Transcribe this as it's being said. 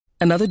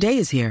Another day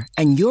is here,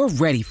 and you're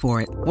ready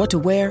for it. What to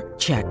wear?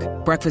 Check.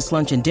 Breakfast,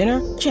 lunch, and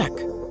dinner? Check.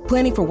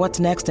 Planning for what's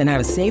next and how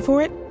to save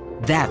for it?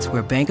 That's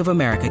where Bank of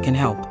America can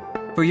help.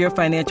 For your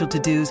financial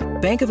to-dos,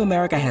 Bank of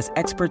America has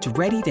experts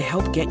ready to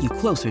help get you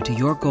closer to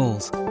your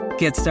goals.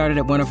 Get started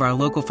at one of our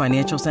local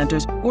financial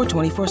centers or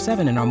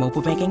 24/7 in our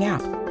mobile banking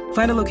app.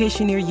 Find a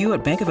location near you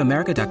at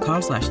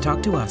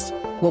bankofamerica.com/talktous.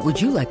 What would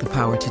you like the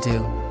power to do?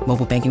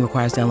 Mobile banking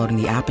requires downloading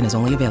the app and is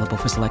only available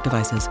for select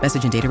devices.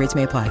 Message and data rates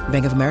may apply.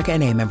 Bank of America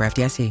N.A., member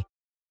FDIC.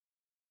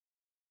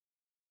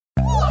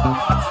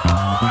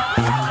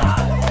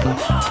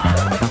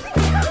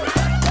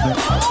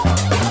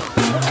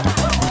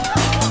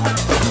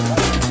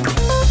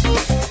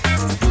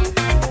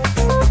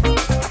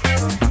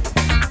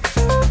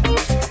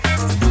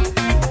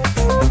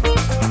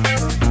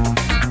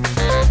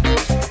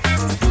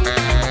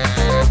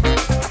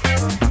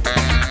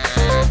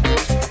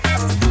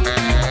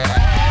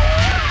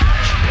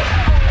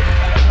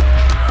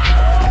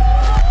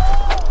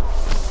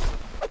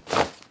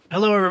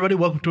 Hello, everybody.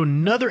 Welcome to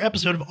another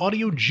episode of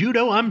Audio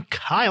Judo. I'm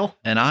Kyle.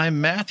 And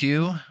I'm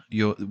Matthew.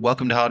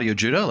 Welcome to Audio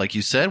Judo. Like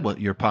you said,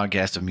 your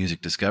podcast of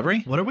music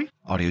discovery. What are we?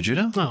 Audio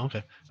Judo. Oh,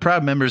 okay.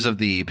 Proud members of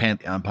the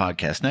Pantheon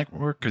Podcast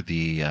Network are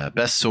the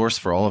best source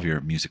for all of your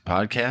music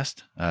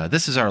podcast.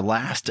 This is our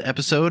last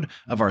episode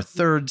of our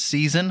third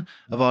season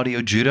of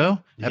Audio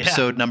Judo,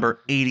 episode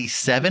number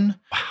 87.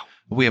 Wow.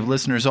 We have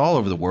listeners all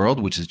over the world,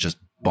 which is just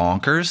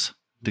bonkers,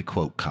 to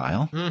quote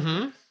Kyle.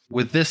 Mm-hmm.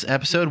 With this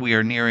episode, we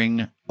are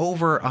nearing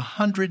over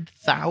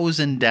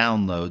 100,000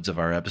 downloads of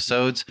our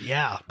episodes.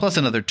 Yeah. Plus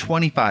another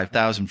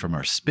 25,000 from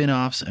our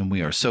spin-offs, and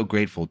we are so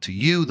grateful to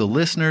you, the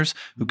listeners,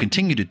 who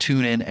continue to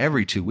tune in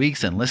every 2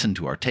 weeks and listen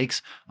to our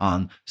takes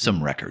on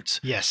some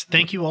records. Yes.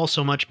 Thank you all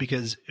so much,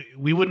 because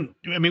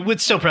we'd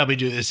still probably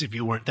do this if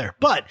you weren't there,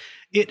 but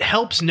it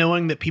helps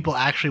knowing that people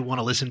actually want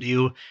to listen to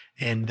you,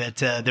 and that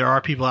there are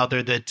people out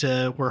there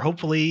that we're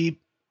hopefully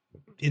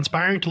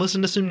inspiring to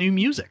listen to some new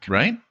music.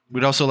 Right?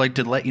 We'd also like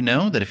to let you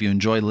know that if you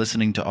enjoy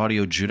listening to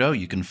Audio Judo,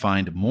 you can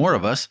find more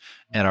of us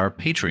at our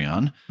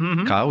Patreon.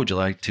 Mm-hmm. Kyle, would you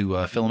like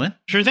to fill them in?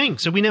 Sure thing.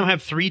 So we now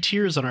have 3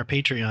 tiers on our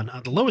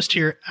Patreon. The lowest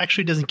tier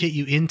actually doesn't get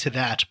you into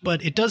that,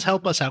 but it does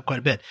help us out quite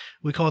a bit.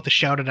 We call it the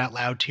Shout It Out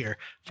Loud tier.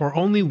 For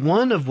only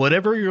one of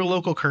whatever your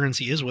local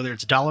currency is, whether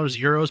it's dollars,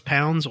 euros,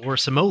 pounds, or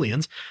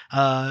simoleons,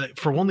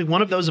 for only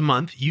one of those a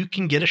month, you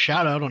can get a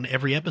shout out on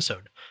every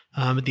episode.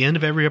 At the end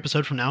of every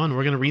episode from now on,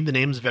 we're going to read the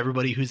names of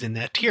everybody who's in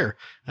that tier,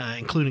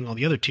 including all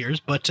the other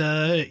tiers. But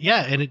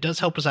and it does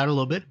help us out a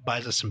little bit.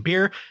 Buys us some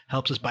beer,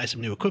 helps us buy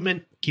some new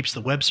equipment, keeps the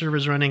web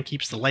servers running,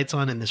 keeps the lights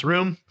on in this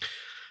room.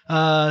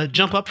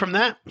 Jump up from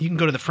that, you can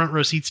go to the Front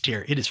Row Seats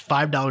tier. It is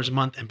 $5 a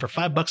month, and for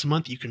 $5 a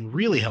month, you can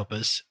really help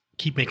us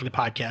keep making the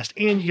podcast,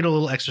 and you get a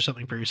little extra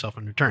something for yourself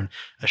in return.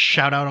 A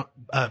shout out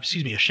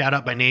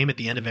by name at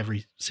the end of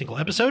every single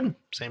episode,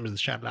 same as the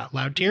Shout Out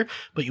Loud tier,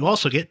 but you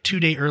also get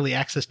 2-day early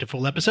access to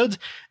full episodes,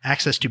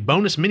 access to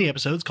bonus mini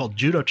episodes called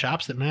Judo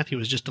Chops that Matthew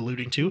was just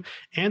alluding to,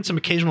 and some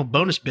occasional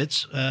bonus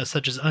bits,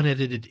 such as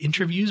unedited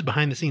interviews,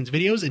 behind the scenes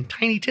videos, and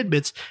tiny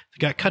tidbits that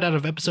got cut out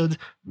of episodes,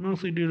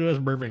 mostly due to us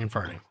burping and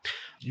farting.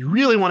 If you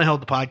really want to help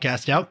the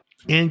podcast out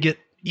and get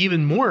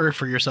even more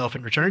for yourself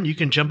in return, you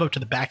can jump up to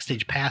the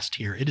Backstage Pass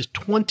tier. It is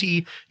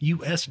 $20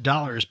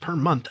 per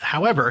month.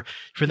 However,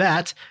 for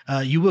that,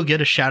 you will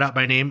get a shout out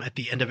by name at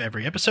the end of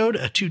every episode,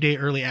 a 2-day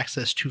early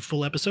access to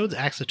full episodes,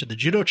 access to the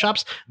Judo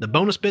Chops, the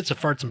bonus bits of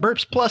farts and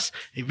burps, plus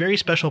a very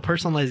special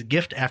personalized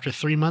gift after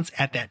 3 months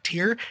at that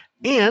tier.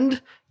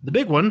 And the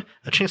big one,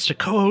 a chance to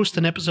co-host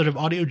an episode of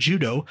Audio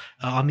Judo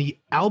on the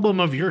album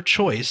of your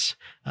choice.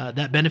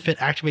 That benefit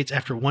activates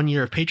after 1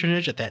 year of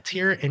patronage at that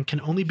tier and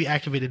can only be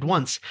activated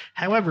once.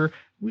 However,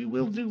 we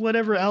will do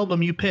whatever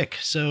album you pick,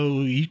 so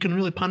you can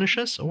really punish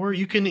us, or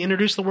you can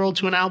introduce the world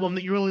to an album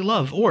that you really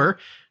love, or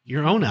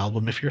your own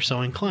album if you're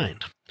so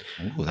inclined.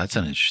 Oh, that's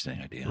an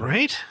interesting idea.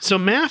 Right? So,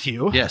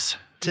 Matthew. Yes.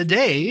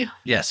 Today.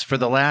 Yes, for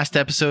the last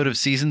episode of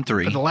season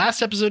 3. For the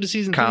last episode of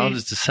season 3. Kyle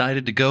has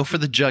decided to go for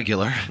the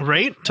jugular.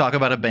 Right? Talk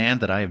about a band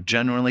that I have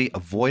generally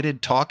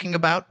avoided talking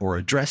about or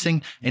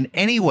addressing in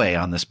any way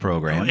on this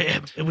program.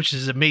 Which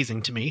is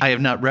amazing to me. I have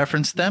not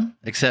referenced them,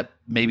 except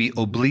maybe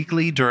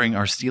obliquely during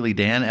our Steely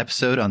Dan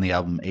episode on the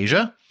album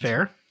Asia.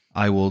 Fair.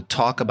 I will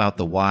talk about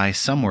the why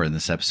somewhere in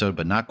this episode,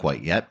 but not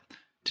quite yet.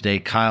 Today,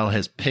 Kyle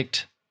has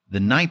picked the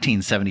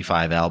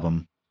 1975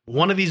 album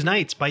One of These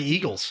Nights by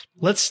Eagles.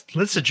 Let's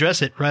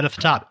address it right off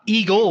the top.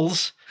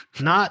 Eagles,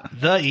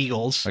 not the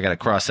Eagles. I got to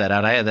cross that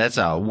out. That's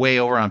way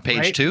over on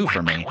page 2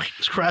 for me.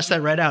 Let's cross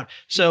that right out.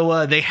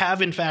 So they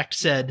have, in fact,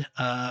 said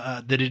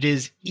that it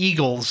is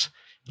Eagles,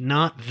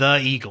 not the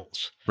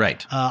Eagles.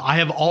 Right. I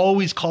have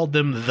always called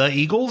them the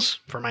Eagles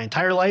for my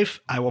entire life.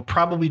 I will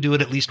probably do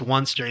it at least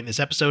once during this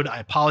episode. I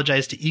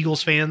apologize to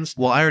Eagles fans.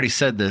 Well, I already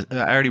said this.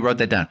 I already wrote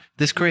that down.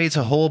 This creates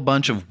a whole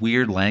bunch of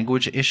weird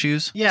language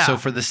issues. Yeah. So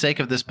for the sake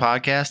of this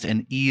podcast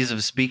and ease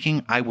of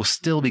speaking, I will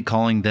still be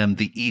calling them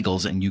the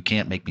Eagles, and you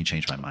can't make me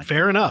change my mind.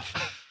 Fair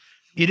enough.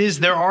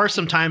 There are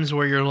some times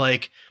where you're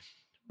like,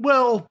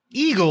 Well,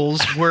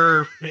 Eagles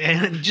were,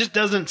 and it just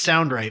doesn't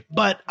sound right.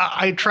 But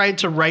I tried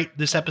to write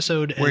this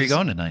episode. Where are you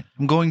going tonight?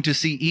 I'm going to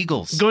see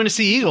Eagles. Going to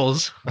see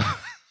Eagles.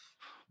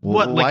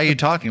 What? Why are you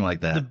talking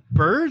like that? The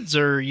birds,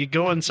 or are you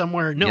going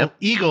somewhere? No, Yep.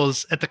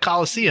 Eagles at the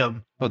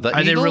Coliseum. Oh, the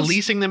Are they Eagles?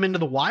 releasing them into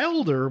the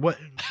wild, or what?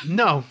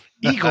 No,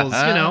 Eagles,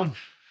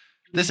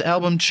 This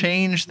album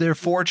changed their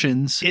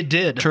fortunes. It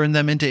did. Turned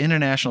them into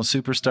international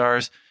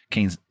superstars.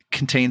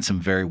 Contains some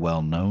very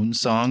well-known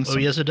songs. Oh,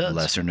 yes, it does.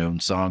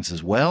 Lesser-known songs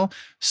as well.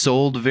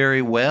 Sold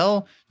very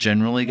well.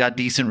 Generally got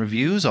decent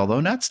reviews, although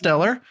not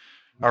stellar.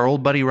 Our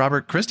old buddy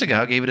Robert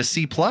Christgau gave it a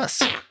C+.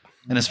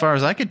 And as far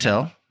as I could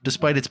tell,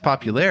 despite its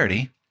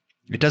popularity,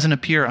 it doesn't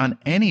appear on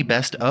any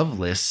best of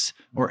lists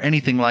or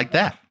anything like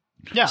that.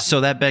 Yeah.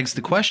 So that begs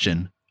the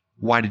question,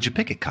 why did you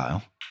pick it,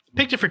 Kyle?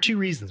 Picked it for two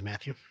reasons,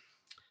 Matthew.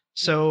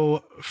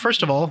 So,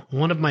 first of all,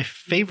 one of my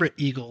favorite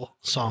Eagle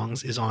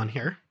songs is on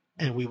here,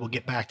 and we will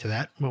get back to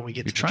that when we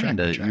get to the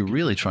track. You're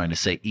really trying to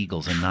say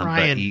Eagles and not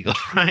Trying- the Eagle.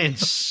 Trying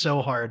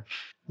so hard.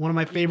 One of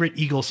my favorite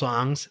Eagle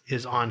songs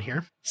is on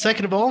here.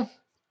 Second of all,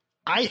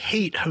 I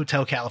hate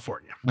Hotel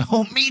California.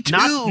 Oh, me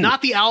too.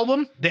 Not the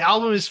album. The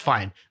album is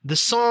fine. The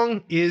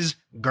song is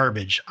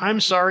garbage. I'm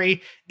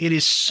sorry. It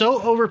is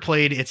so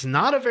overplayed. It's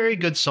not a very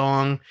good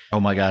song. Oh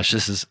my gosh,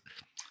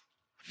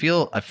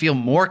 I feel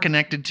more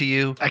connected to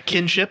you A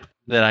kinship.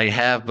 than I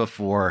have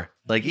before.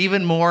 Like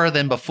even more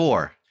than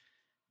before.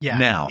 Yeah.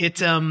 Now.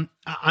 It's I'm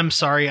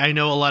sorry. I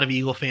know a lot of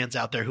Eagle fans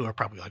out there who are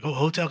probably like, "Oh,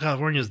 Hotel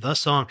California is the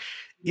song."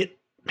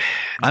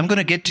 I'm going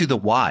to get to the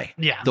why.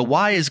 Yeah. The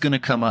why is going to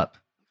come up.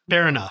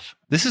 Fair enough.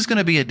 This is going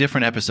to be a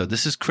different episode.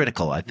 This is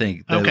critical, I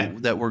think,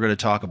 that we're going to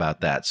talk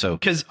about that. So,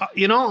 Because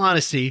in all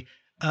honesty,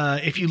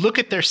 if you look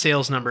at their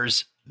sales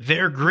numbers,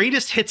 their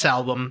greatest hits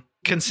album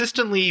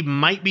consistently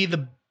might be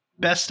the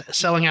best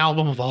selling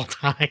album of all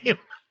time.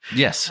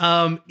 yes.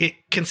 It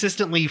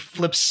consistently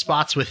flips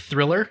spots with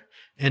Thriller,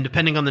 and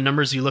depending on the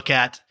numbers you look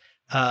at,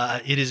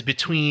 it is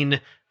between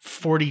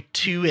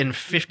 42 and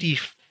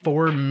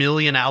 54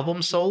 million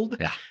albums sold.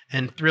 Yeah.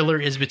 And Thriller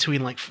is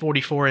between like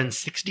 44 and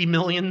 60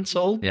 million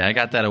sold. Yeah, I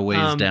got that a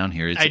ways down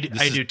here. I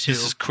do too.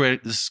 This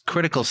is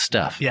critical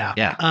stuff. Yeah.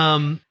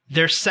 Yeah.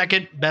 Their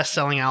second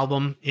best-selling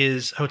album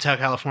is Hotel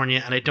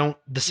California, and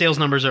the sales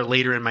numbers are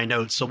later in my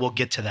notes, so we'll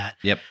get to that.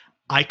 Yep.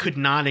 I could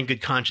not in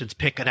good conscience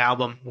pick an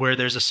album where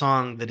there's a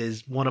song that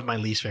is one of my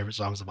least favorite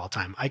songs of all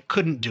time. I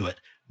couldn't do it.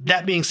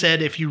 That being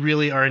said, if you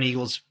really are an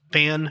Eagles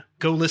fan,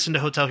 go listen to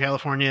Hotel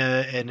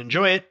California and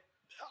enjoy it.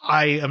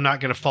 I am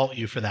not going to fault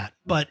you for that,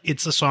 but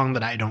it's a song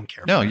that I don't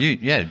care No,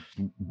 for.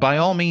 by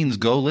all means,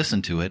 go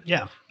listen to it.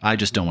 Yeah. I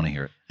just don't want to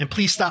hear it. And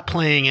please stop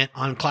playing it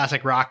on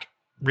classic rock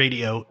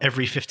radio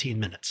every 15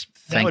 minutes.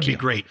 That would be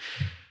great.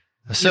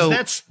 So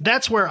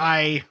that's where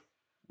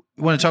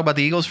you want to talk about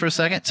the Eagles for a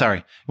second? Sorry.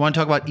 You want to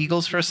talk about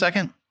Eagles for a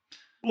second?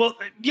 Well,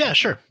 yeah,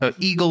 sure.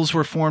 Eagles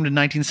were formed in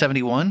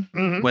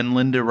 1971 when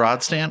Linda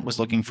Ronstadt was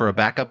looking for a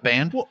backup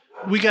band. Well,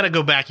 we got to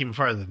go back even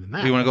farther than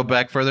that. You want to go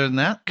back further than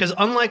that? Because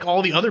unlike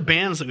all the other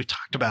bands that we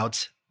talked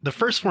about, the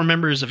first four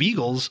members of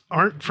Eagles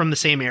aren't from the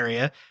same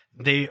area.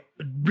 They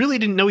really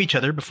didn't know each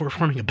other before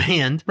forming a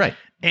band. Right.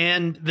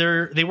 And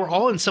they were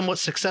all in somewhat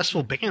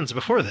successful bands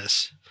before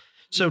this.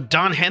 So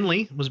Don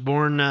Henley was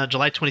born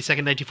July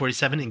 22nd,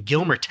 1947 in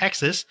Gilmer,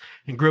 Texas,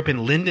 and grew up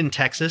in Linden,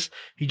 Texas.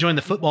 He joined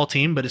the football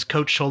team, but his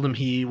coach told him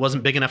he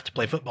wasn't big enough to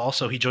play football,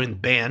 so he joined the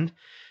band.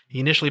 He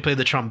initially played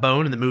the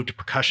trombone and then moved to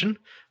percussion.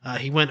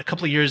 He went to a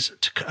couple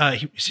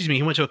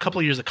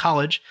of years of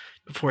college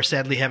before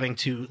sadly having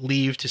to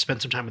leave to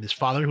spend some time with his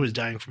father, who was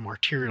dying from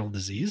arterial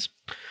disease.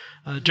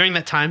 During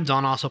that time,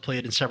 Don also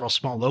played in several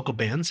small local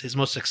bands. His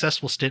most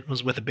successful stint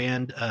was with a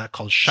band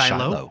called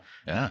Shiloh.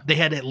 Yeah. They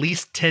had at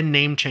least 10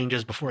 name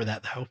changes before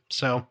that, though.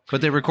 So,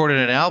 but they recorded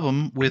an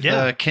album with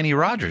Kenny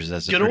Rogers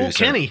as a producer. Good old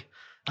Kenny.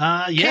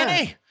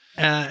 Kenny.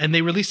 And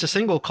they released a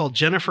single called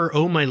Jennifer,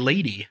 Oh My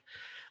Lady.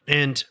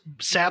 And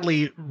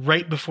sadly,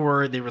 right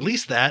before they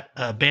released that,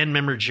 band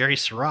member Jerry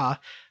Serra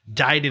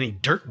died in a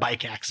dirt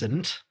bike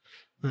accident.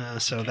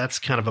 So that's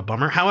kind of a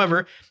bummer.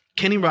 However,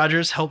 Kenny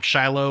Rogers helped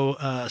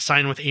Shiloh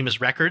sign with Amos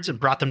Records and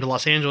brought them to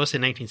Los Angeles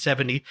in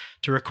 1970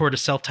 to record a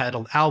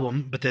self-titled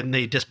album, but then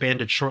they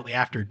disbanded shortly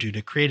after due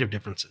to creative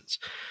differences.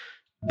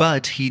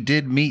 But he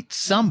did meet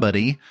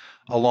somebody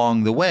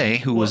along the way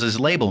who was his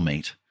label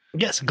mate.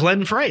 Yes,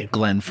 Glenn Frey.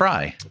 Glenn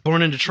Frey.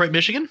 Born in Detroit,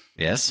 Michigan.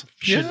 Yes.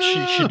 Should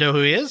know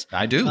who he is.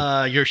 I do.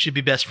 You should be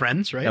best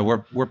friends, right? Yeah,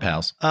 we're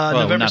pals.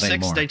 November not 6th,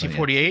 anymore,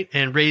 1948,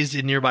 and raised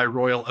in nearby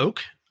Royal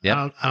Oak. Yep.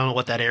 I don't know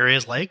what that area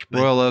is like.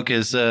 But Royal Oak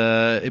is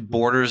it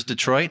borders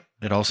Detroit.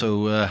 It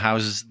also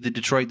houses the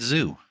Detroit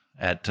Zoo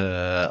at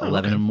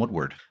 11 and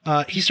Woodward.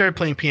 He started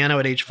playing piano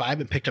at age 5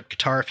 and picked up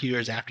guitar a few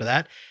years after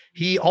that.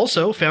 He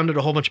also founded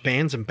a whole bunch of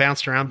bands and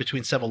bounced around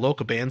between several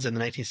local bands in the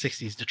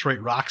 1960s Detroit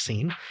rock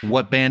scene.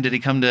 What band did he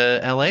come to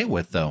L.A.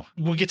 with, though?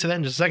 We'll get to that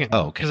in just a second.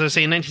 Oh, okay. Because I was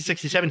saying in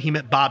 1967, he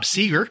met Bob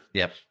Seger,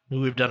 Yep.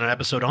 who we've done an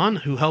episode on,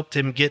 who helped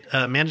him get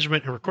a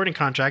management and recording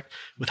contract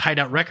with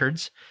Hideout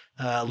Records,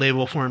 a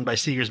label formed by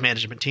Seger's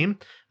management team.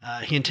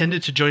 He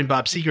intended to join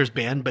Bob Seger's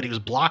band, but he was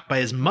blocked by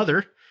his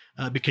mother,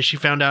 because she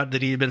found out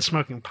that he had been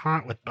smoking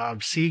pot with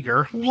Bob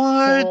Seger.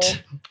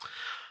 What?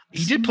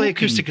 He did play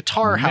acoustic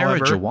guitar,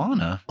 however,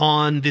 marijuana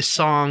on this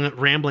song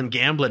Ramblin'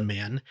 Gamblin'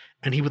 Man,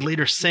 and he would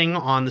later sing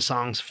on the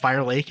songs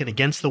Fire Lake and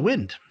Against the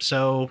Wind.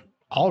 So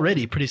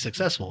already pretty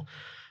successful.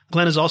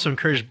 Glenn has also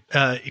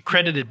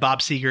credited Bob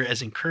Seger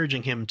as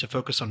encouraging him to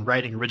focus on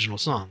writing original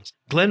songs.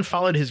 Glenn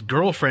followed his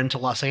girlfriend to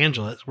Los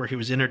Angeles, where he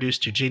was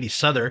introduced to J.D.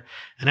 Souther,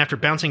 and after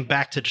bouncing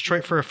back to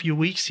Detroit for a few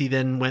weeks, he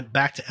then went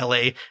back to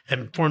L.A.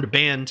 and formed a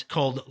band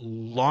called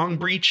Long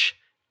Breech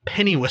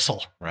Penny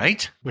Whistle.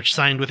 Right? Which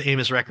signed with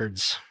Amos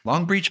Records.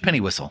 Long Breech Penny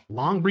Whistle.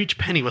 Long Breech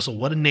Penny Whistle,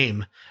 what a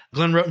name.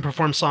 Glenn wrote and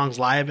performed songs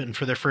live and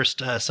for their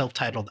first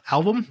self-titled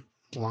album,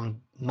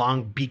 Long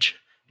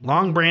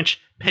Branch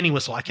Penny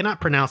Whistle. I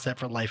cannot pronounce that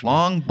for life.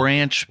 Long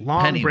Branch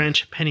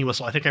Penny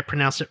Whistle. I think I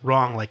pronounced it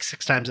wrong like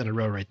 6 times in a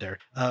row right there.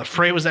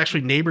 Frey was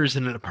actually neighbors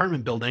in an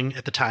apartment building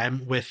at the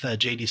time with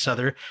J.D.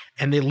 Souther,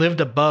 and they lived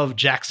above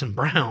Jackson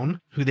Browne,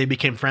 who they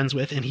became friends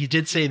with. And he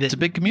did say that it's a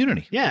big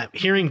community. Yeah,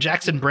 hearing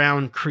Jackson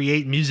Browne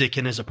create music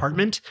in his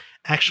apartment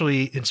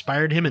actually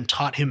inspired him and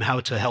taught him how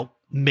to help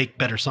make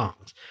better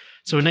songs.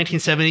 So in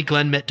 1970,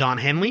 Glenn met Don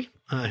Henley,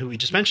 who we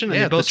just mentioned.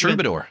 And they both the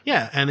Troubadour.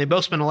 And they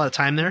both spent a lot of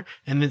time there.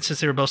 And then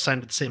since they were both signed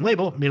with the same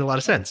label, it made a lot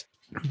of sense.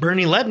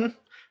 Bernie Ledden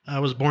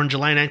was born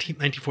July 19,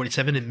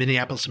 1947 in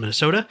Minneapolis,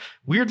 Minnesota.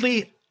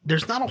 Weirdly,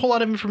 there's not a whole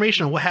lot of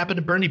information on what happened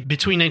to Bernie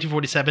between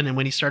 1947 and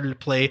when he started to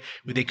play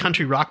with a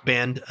country rock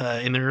band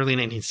in the early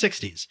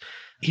 1960s.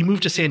 He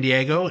moved to San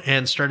Diego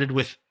and started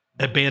with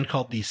a band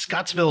called the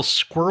Scottsville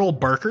Squirrel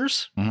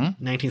Barkers in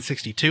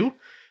 1962.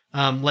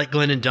 Like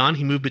Glenn and Don,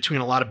 he moved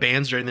between a lot of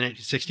bands during the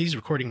 1960s,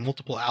 recording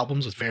multiple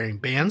albums with varying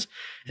bands.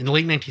 In the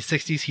late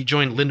 1960s, he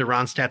joined Linda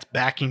Ronstadt's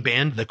backing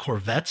band, the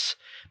Corvettes,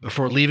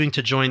 before leaving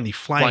to join the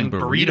Flying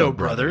Burrito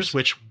Brothers,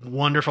 which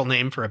wonderful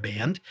name for a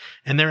band.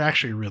 And they're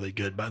actually really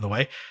good, by the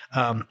way.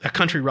 A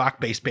country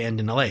rock-based band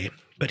in L.A.,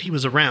 but he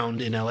was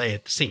around in L.A.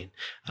 at the scene.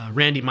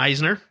 Randy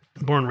Meisner,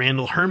 born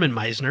Randall Herman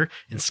Meisner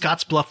in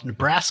Scottsbluff,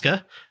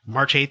 Nebraska,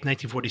 March 8th,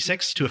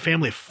 1946, to a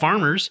family of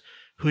farmers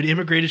who had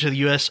immigrated to the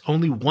U.S.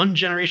 only one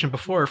generation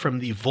before from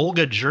the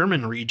Volga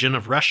German region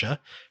of Russia,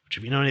 which,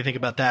 if you know anything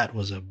about that,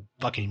 was a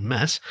fucking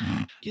mess.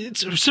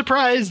 It's a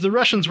surprise the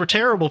Russians were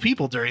terrible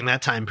people during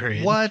that time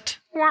period. What?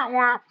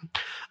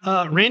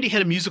 Randy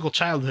had a musical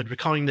childhood,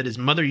 recalling that his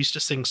mother used to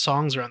sing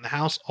songs around the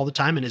house all the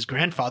time, and his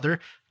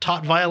grandfather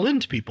taught violin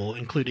to people,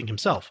 including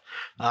himself.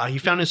 He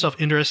found himself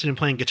interested in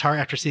playing guitar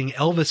after seeing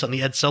Elvis on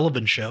the Ed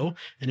Sullivan Show,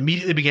 and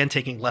immediately began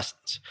taking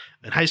lessons.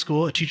 In high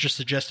school, a teacher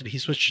suggested he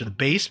switch to the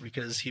bass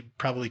because he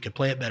probably could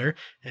play it better,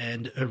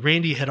 and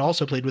Randy had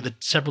also played with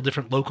several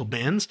different local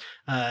bands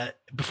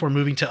before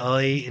moving to LA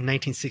in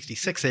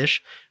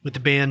 1966-ish with the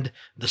band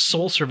The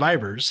Soul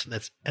Survivors,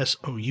 that's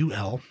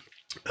S-O-U-L,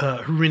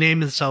 who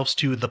renamed themselves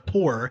to The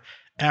Poor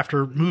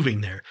after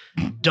moving there.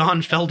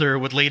 Don Felder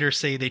would later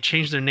say they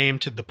changed their name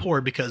to The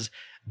Poor because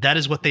that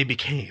is what they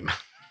became.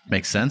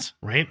 Makes sense.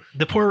 Right?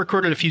 The Poor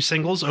recorded a few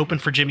singles,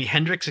 opened for Jimi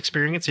Hendrix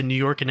Experience in New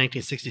York in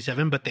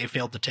 1967, but they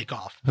failed to take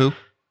off. Who?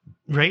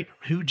 Right?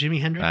 Who?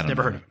 Jimi Hendrix?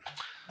 Never heard of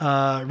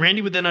him.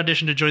 Randy would then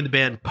audition to join the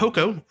band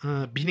Poco,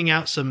 beating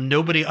out some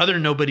other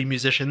nobody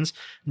musicians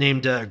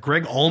named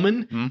Greg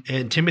Allman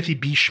and Timothy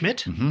B.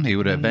 Schmidt. He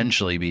would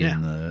eventually be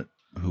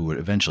who would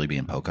eventually be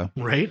in Poco.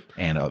 Right.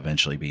 And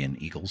eventually be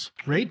in Eagles.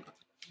 Right.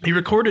 He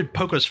recorded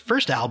Poco's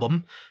first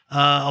album,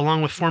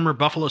 along with former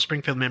Buffalo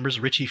Springfield members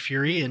Richie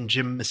Fury and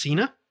Jim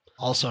Messina.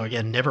 Also,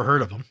 again, never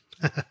heard of him.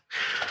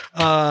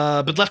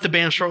 But left the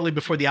band shortly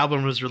before the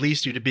album was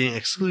released due to being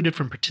excluded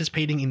from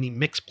participating in the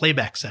mixed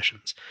playback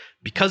sessions.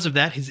 Because of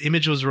that, his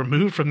image was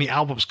removed from the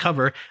album's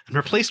cover and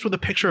replaced with a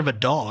picture of a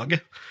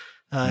dog.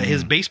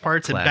 His bass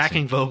parts and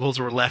backing vocals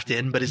were left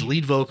in, but his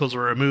lead vocals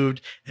were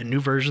removed and new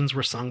versions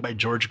were sung by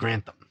George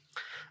Grantham.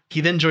 He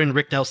then joined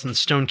Rick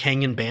Nelson's Stone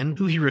Canyon Band,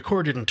 who he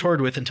recorded and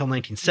toured with until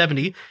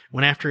 1970,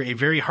 when after a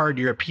very hard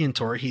European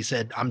tour, he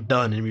said, "I'm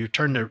done," and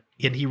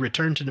he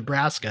returned to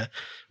Nebraska,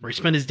 where he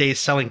spent his days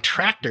selling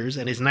tractors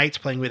and his nights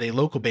playing with a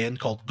local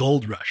band called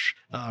Gold Rush.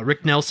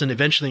 Rick Nelson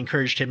eventually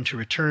encouraged him to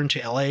return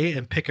to L.A.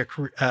 and pick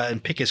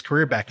his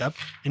career back up,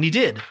 and he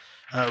did,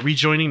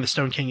 rejoining the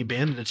Stone Canyon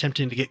Band and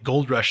attempting to get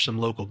Gold Rush some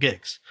local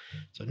gigs.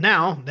 So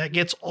now that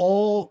gets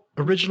all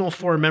original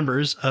 4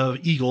 members of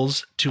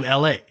Eagles to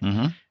L.A.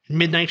 In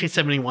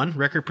mid-1971,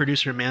 record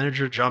producer and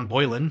manager John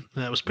Boylan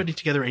was putting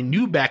together a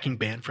new backing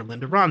band for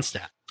Linda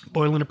Ronstadt.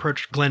 Boylan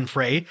approached Glenn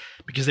Frey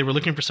because they were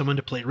looking for someone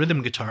to play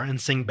rhythm guitar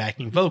and sing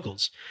backing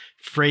vocals.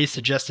 Frey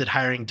suggested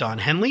hiring Don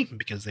Henley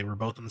because they were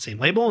both on the same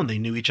label and they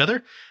knew each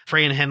other.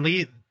 Frey and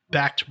Henley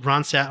backed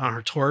Ronstadt on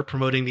her tour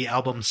promoting the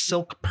album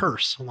Silk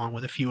Purse, along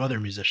with a few other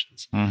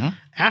musicians.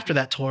 After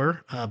that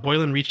tour,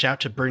 Boylan reached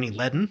out to Bernie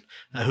Ledden,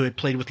 who had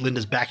played with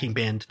Linda's backing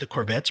band, the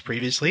Corvettes,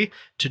 previously,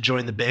 to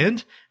join the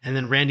band, and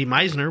then Randy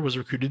Meisner was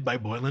recruited by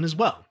Boylan as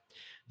well.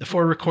 The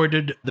 4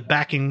 recorded the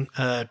backing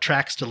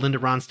tracks to Linda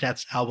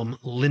Ronstadt's album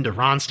Linda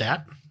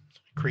Ronstadt,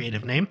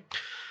 creative name.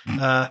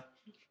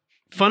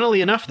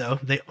 Funnily enough, though,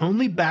 they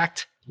only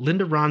backed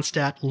Linda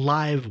Ronstadt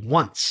live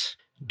once,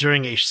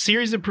 during a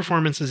series of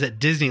performances at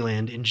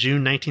Disneyland in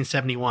June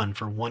 1971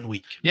 for 1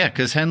 week. Yeah,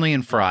 because Henley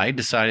and Fry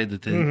decided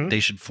that they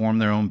should form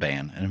their own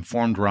band and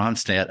informed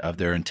Ronstadt of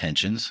their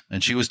intentions,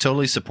 and she was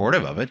totally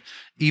supportive of it,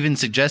 even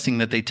suggesting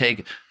that they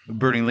take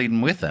Bernie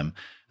Leadon with them.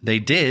 They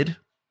did,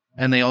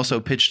 and they also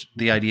pitched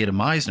the idea to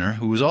Meisner,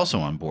 who was also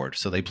on board.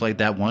 So they played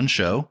that one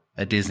show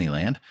at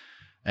Disneyland,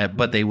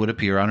 but they would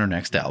appear on her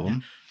next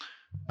album.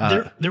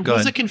 There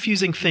was a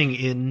confusing thing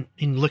in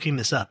looking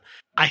this up.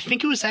 I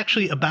think it was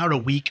actually about a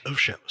week of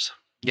shows.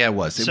 Yeah, it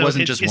was. It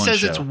wasn't just one show. It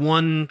says it's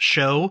one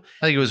show.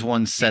 I think it was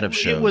one set of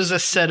shows. It was a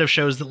set of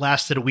shows that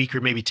lasted a week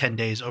or maybe 10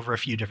 days over a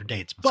few different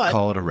dates. Let's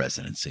call it a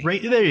residency.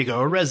 Right there you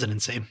go, a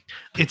residency.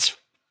 It's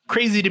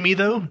crazy to me,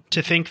 though,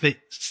 to think that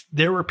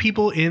there were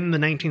people in the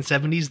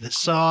 1970s that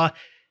saw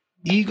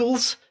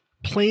Eagles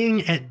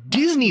playing at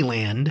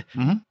Disneyland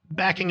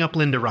backing up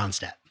Linda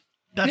Ronstadt.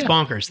 That's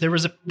bonkers.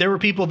 There were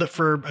people that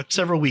for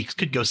several weeks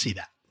could go see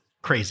that.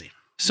 Crazy.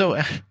 So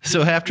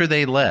after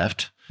they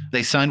left,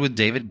 they signed with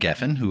David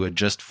Geffen, who had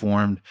just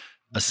formed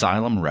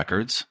Asylum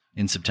Records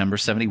in September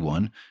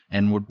 71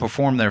 and would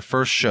perform their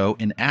first show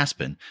in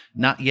Aspen.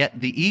 Not yet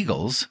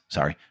Eagles.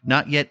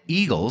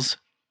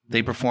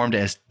 They performed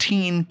as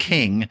Teen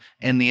King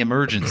and the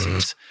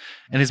Emergencies.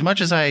 And as much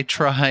as I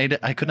tried,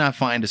 I could not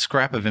find a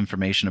scrap of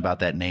information about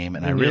that name,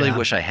 and I really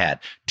wish I had.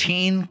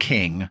 Teen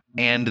King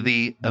and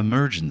the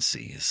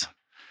Emergencies.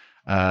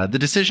 The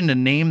decision to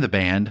name the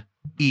band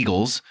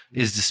Eagles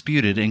is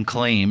disputed and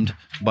claimed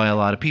by a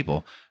lot of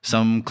people.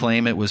 Some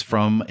claim it was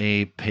from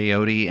a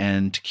peyote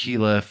and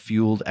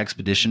tequila-fueled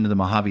expedition to the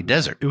Mojave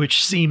Desert.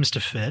 Which seems to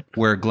fit.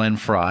 Where Glenn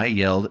Fry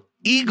yelled,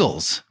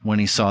 "Eagles," when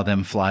he saw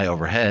them fly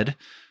overhead.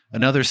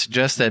 Another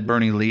suggests that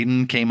Bernie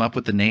Leadon came up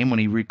with the name when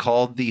he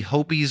recalled the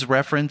Hopi's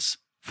reference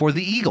for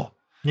the eagle.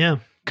 Yeah.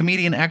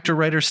 Comedian, actor,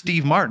 writer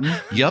Steve Martin,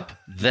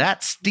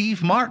 that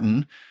Steve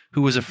Martin,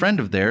 who was a friend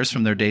of theirs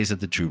from their days at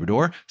the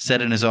Troubadour,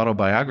 said in his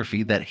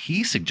autobiography that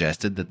he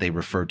suggested that they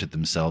referred to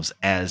themselves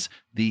as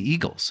the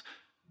Eagles.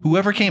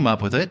 Whoever came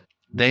up with it,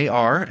 they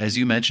are, as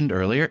you mentioned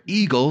earlier,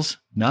 Eagles,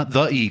 not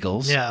the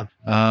Eagles. Yeah.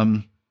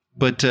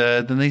 But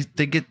then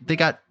they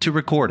got to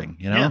recording,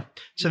 you know? Yeah.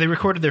 So they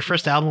recorded their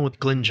first album with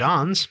Glyn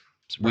Johns.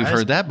 Surprise. We've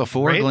heard that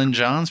before. Right? Glyn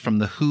Johns from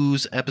the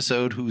Who's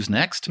episode, Who's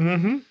Next?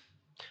 Mm-hmm.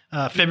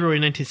 February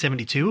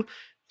 1972.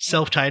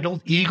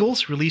 Self-titled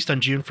Eagles, released on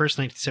June 1st,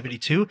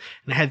 1972,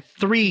 and it had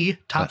 3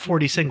 top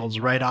 40 singles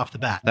right off the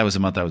bat. That was the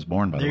month I was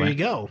born, by the way. There you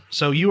go.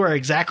 So you are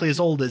exactly as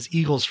old as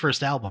Eagles'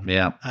 first album.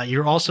 Yeah.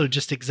 You're also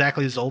just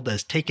exactly as old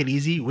as Take It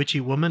Easy,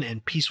 Witchy Woman,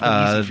 and Peaceful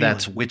Easy Feeling.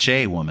 That's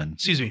Witch-A Woman.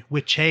 Excuse me,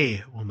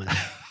 Witch-A Woman.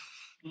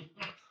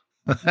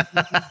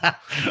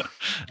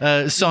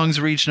 Songs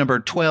reached number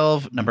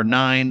 12, number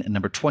 9, and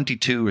number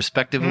 22,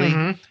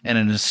 respectively.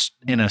 And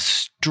in a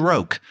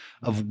stroke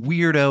of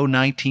weirdo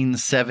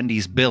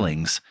 1970s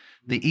billings,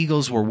 the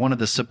Eagles were one of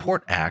the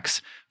support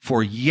acts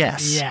for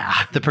Yes,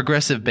 the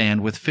progressive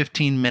band with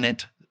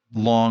 15-minute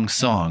long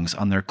songs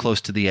on their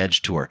Close to the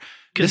Edge tour.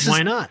 Because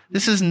why not?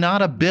 This is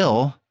not a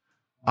bill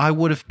I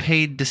would have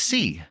paid to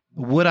see.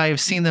 Would I have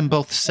seen them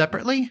both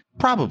separately?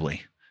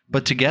 Probably.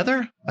 But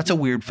together, that's a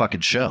weird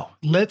fucking show.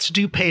 Let's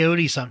do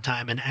peyote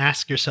sometime and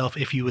ask yourself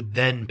if you would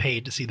then pay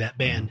to see that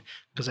band,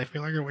 because I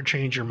feel like it would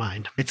change your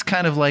mind. It's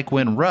kind of like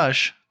when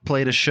Rush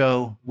played a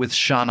show with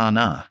Sha Na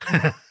Na.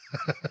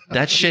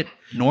 That shit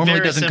normally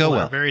doesn't go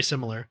well. Very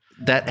similar.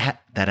 That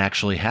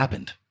actually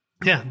happened.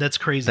 Yeah, that's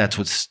crazy.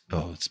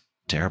 It's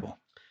terrible.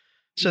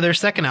 So their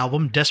second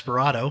album,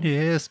 Desperado.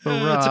 It's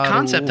a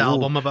concept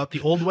album about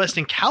the Old West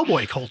and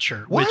cowboy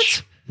culture. What?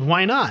 Which,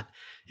 why not?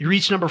 It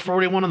reached number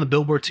 41 on the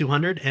Billboard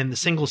 200, and the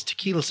singles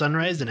Tequila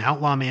Sunrise and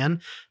Outlaw Man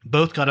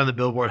both got on the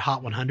Billboard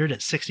Hot 100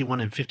 at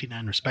 61 and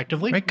 59,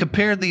 respectively. Right,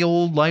 compared the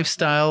old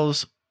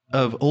lifestyles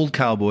of old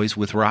cowboys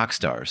with rock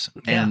stars.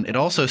 And it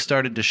also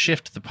started to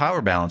shift the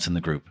power balance in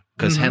the group,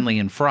 because Henley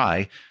and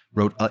Fry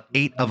wrote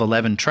 8 of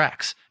 11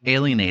 tracks,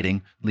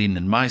 alienating Leadon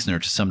and Meisner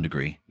to some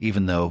degree,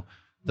 even though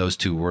those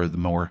two were the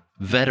more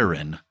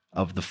veteran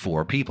of the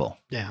 4 people.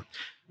 Yeah.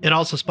 It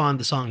also spawned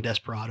the song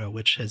Desperado,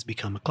 which has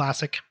become a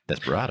classic.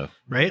 Desperado.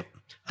 Right?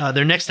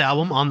 Their next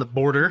album, On the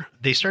Border,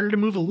 they started to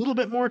move a little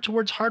bit more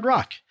towards hard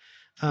rock.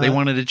 They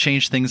wanted to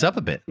change things up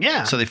a bit.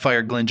 Yeah. So they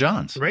fired Glyn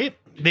Johns. Right?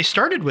 They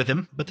started with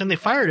him, but then they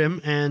fired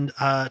him and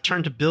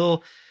turned to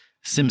Bill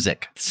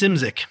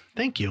Szymczyk.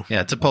 Thank you.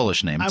 Yeah, it's a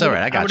Polish name. It's all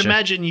right. I got you. I would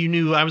imagine you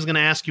knew. I was going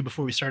to ask you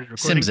before we started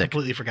recording. Szymczyk.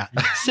 Completely forgot.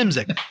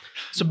 Szymczyk.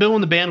 So Bill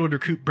and the band would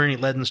recruit Bernie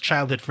Leadon's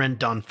childhood friend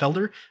Don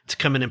Felder to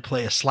come in and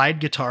play a slide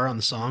guitar on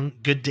the song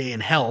Good Day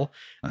in Hell.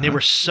 And they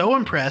were so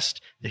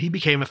impressed that he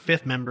became a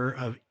 5th member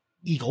of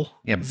Eagle.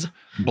 Yeah, the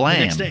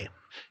next day.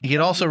 He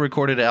had also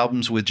recorded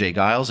albums with Jay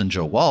Giles and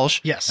Joe Walsh.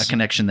 Yes. A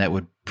connection that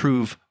would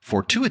prove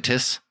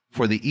fortuitous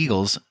for the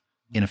Eagles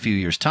in a few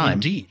years' time.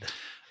 Indeed.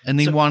 And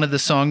they wanted the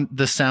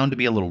sound to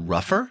be a little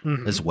rougher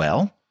as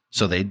well.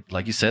 So they,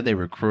 like you said, they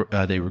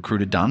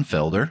recruited Don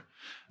Felder.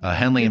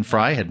 Henley and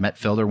Fry had met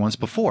Felder once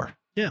before.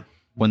 Yeah.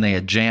 When they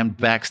had jammed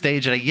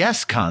backstage at a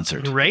Yes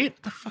concert. Right?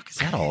 What the fuck is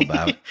that all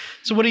about?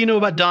 So what do you know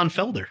about Don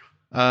Felder?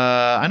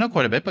 I know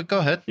quite a bit, but go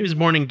ahead. He was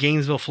born in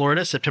Gainesville,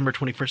 Florida, September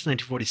 21st,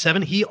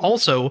 1947. He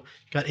also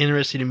got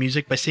interested in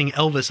music by seeing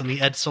Elvis on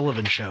the Ed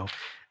Sullivan Show.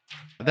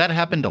 That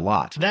happened a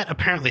lot. That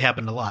apparently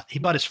happened a lot. He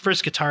bought his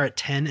first guitar at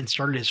 10 and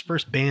started his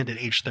first band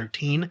at age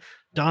 13.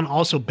 Don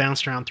also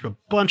bounced around through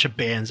a bunch of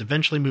bands,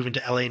 eventually moving to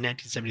LA in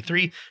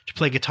 1973 to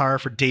play guitar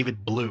for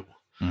David Blue.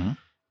 Mm-hmm.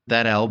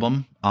 That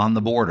album, On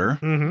the Border,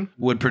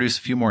 would produce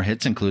a few more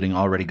hits, including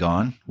Already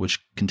Gone, which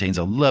contains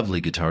a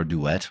lovely guitar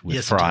duet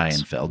with Fry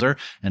and Felder,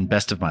 and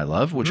Best of My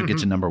Love, which would get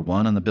to number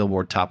 1 on the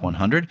Billboard Top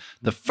 100,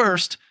 the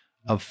first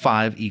of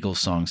 5 Eagles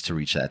songs to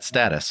reach that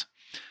status.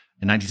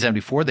 In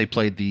 1974, they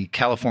played the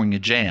California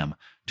Jam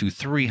to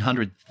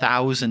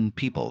 300,000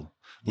 people,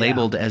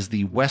 labeled as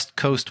the West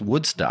Coast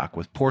Woodstock,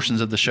 with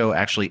portions of the show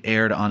actually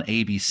aired on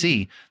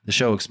ABC. The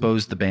show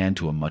exposed the band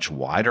to a much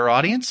wider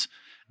audience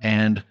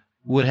and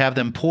would have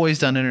them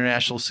poised on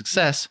international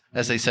success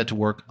as they set to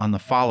work on the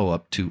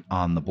follow-up to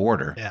On the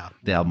Border,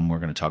 the album we're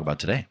going to talk about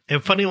today.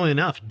 And funnily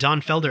enough,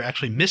 Don Felder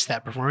actually missed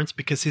that performance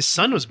because his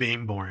son was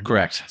being born.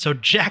 Correct. So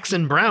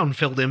Jackson Browne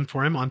filled in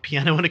for him on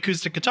piano and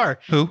acoustic guitar.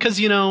 Who? Because,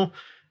 you know,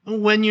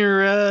 when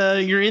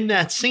you're in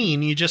that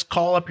scene, you just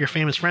call up your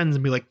famous friends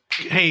and be like,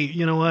 hey,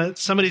 you know what?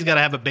 Somebody's got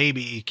to have a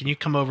baby. Can you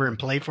come over and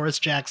play for us,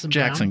 Jackson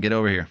Browne? Jackson, get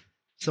over here.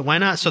 So why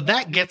not? So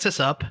that gets us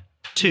up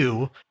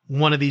to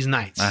One of These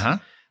Nights.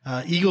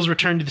 Eagles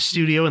returned to the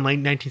studio in late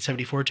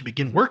 1974 to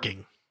begin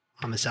working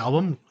on this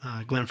album.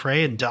 Glenn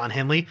Frey and Don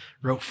Henley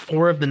wrote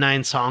 4 of the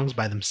 9 songs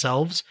by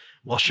themselves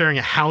while sharing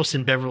a house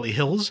in Beverly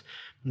Hills.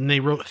 And they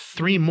wrote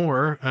 3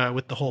 more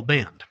with the whole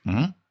band.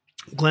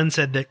 Glenn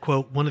said that,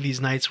 quote, One of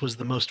These Nights was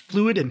the most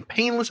fluid and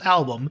painless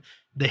album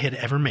they had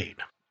ever made.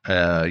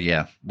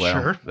 Yeah.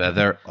 Well,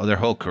 their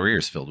whole career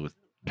is filled with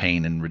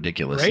pain and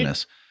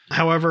ridiculousness. Right?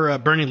 However,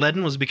 Bernie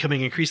Leadon was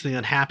becoming increasingly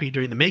unhappy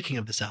during the making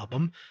of this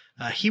album.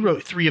 He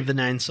wrote 3 of the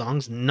 9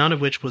 songs, none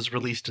of which was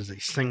released as a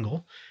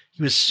single.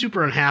 He was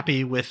super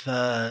unhappy with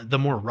the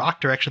more rock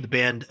direction the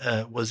band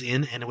was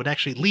in, and it would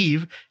actually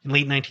leave in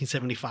late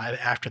 1975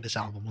 after this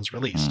album was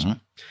released.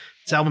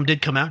 This album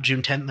did come out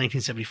June 10th,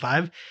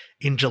 1975.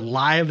 In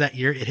July of that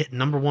year, it hit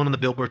number 1 on the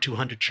Billboard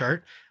 200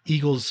 chart,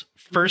 Eagles'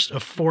 first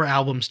of 4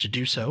 albums to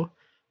do so.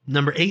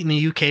 Number 8 in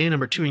the UK,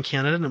 number 2 in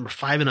Canada, number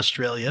 5 in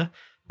Australia.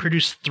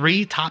 Produced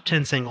 3 top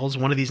 10 singles,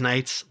 One of These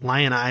Nights,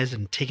 Lion Eyes,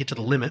 and Take It to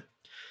the Limit.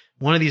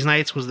 One of These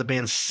Nights was the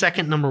band's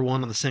second number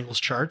 1 on the singles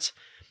charts.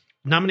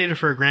 Nominated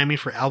for a Grammy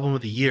for Album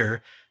of the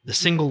Year, the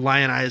single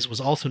Lion Eyes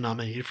was also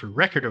nominated for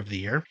Record of the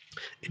Year.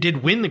 It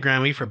did win the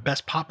Grammy for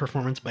Best Pop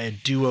Performance by a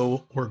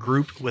Duo or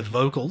Group with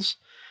Vocals.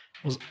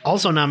 It was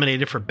also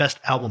nominated for Best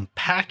Album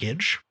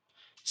Package,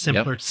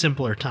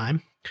 Simpler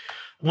Time.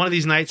 One of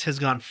These Nights has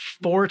gone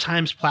 4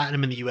 times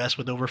platinum in the US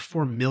with over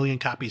 4 million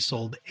copies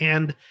sold,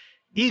 and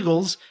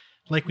Eagles,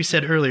 like we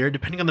said earlier,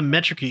 depending on the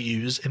metric you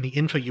use and the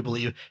info you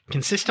believe,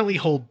 consistently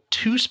hold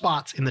 2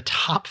 spots in the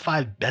top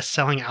 5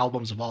 best-selling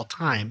albums of all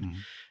time,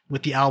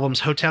 with the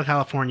albums Hotel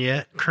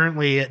California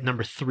currently at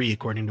number 3,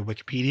 according to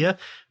Wikipedia,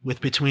 with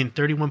between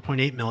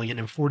 31.8 million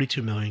and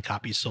 42 million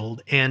copies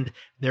sold, and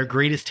their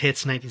greatest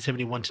hits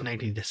 1971 to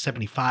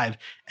 1975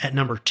 at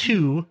number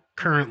 2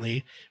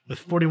 currently,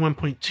 with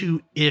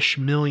 41.2-ish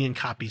million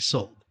copies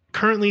sold.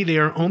 Currently, they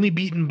are only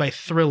beaten by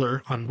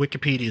Thriller on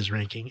Wikipedia's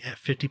ranking at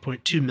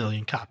 50.2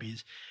 million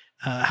copies.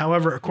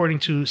 However, according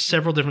to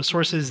several different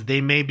sources, they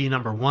may be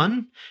number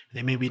 1,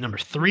 they may be number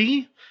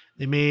 3,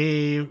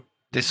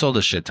 They sold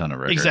a shit ton of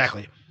records.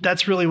 Exactly.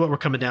 That's really what we're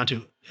coming down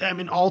to. I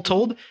mean, all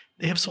told,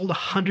 they have sold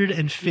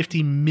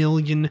 150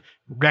 million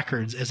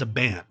records as a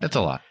band. That's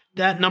a lot.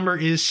 That number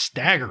is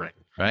staggering.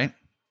 Right?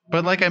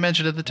 But like I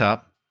mentioned at the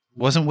top,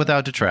 wasn't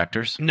without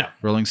detractors. No.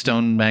 Rolling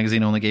Stone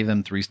magazine only gave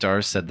them 3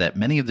 stars, said that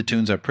many of the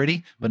tunes are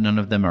pretty, but none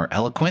of them are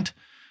eloquent.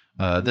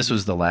 This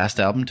was the last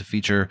album to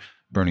feature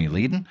Bernie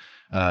Leadon.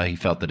 He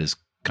felt that his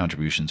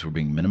contributions were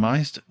being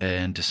minimized,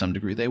 and to some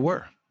degree they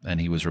were. And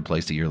he was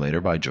replaced a year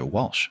later by Joe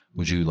Walsh.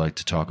 Would you like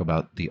to talk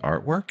about the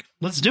artwork?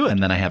 Let's do it.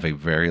 And then I have a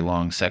very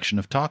long section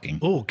of talking.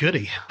 Oh,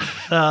 goody.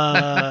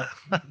 The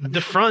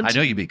front. I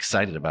know you'd be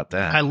excited about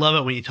that. I love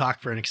it when you talk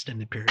for an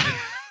extended period.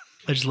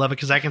 I just love it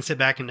because I can sit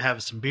back and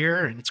have some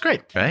beer, and it's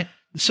great. Right?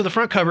 So the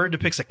front cover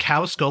depicts a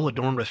cow skull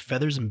adorned with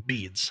feathers and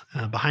beads.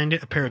 Behind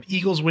it, a pair of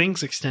eagle's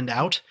wings extend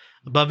out.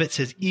 Above it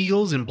says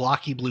Eagles in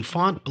blocky blue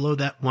font. Below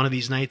that, One of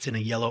These Nights in a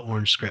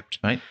yellow-orange script.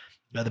 Right.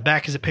 The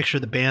back is a picture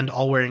of the band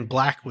all wearing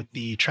black with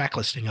the track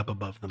listing up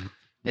above them.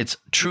 It's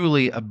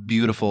truly a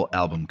beautiful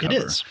album cover.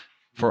 It is.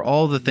 For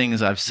all the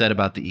things I've said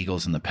about the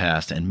Eagles in the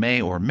past and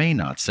may or may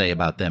not say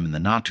about them in the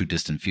not too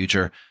distant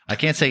future, I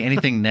can't say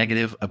anything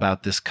negative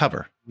about this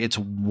cover. It's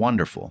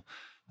wonderful.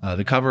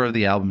 The cover of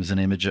the album is an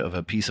image of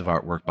a piece of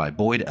artwork by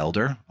Boyd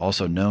Elder,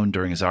 also known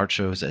during his art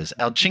shows as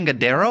El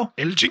Chingadero.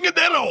 El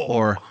Chingadero!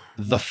 Or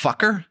The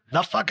Fucker.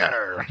 The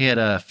Fucker. He had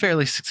a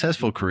fairly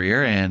successful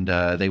career, and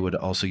they would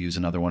also use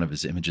another one of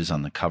his images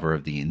on the cover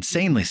of the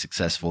insanely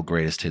successful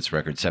Greatest Hits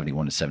record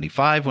 71 to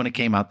 75 when it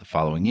came out the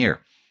following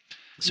year.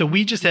 So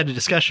we just had a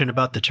discussion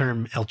about the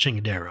term El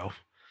Chingadero.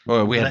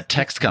 Well, we had a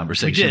text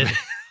conversation. We did.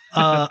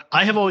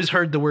 I have always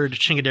heard the word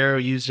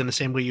chingadero used in the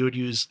same way you would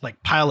use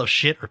like pile of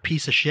shit or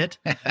piece of shit.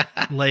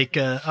 Like,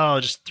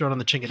 just throw it on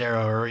the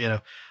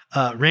chingadero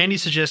or, Randy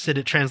suggested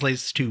it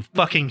translates to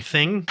fucking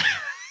thing.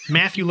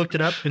 Matthew looked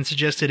it up and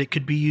suggested it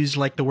could be used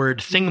like the word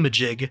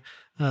thingamajig,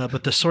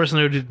 but the source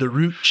noted the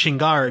root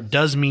chingar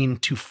does mean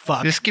to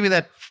fuck. Just give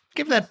that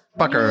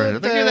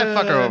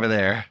fucker over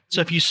there.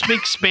 So if you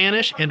speak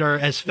Spanish and are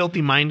as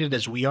filthy minded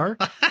as we are,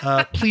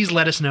 please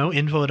let us know,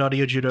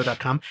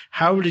 info@audiojudo.com.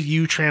 How would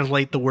you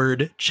translate the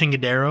word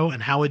chingadero,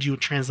 and how would you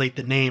translate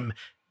the name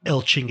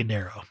El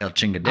Chingadero? El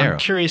Chingadero. I'm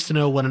curious to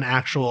know what an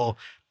actual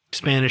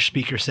Spanish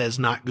speaker says,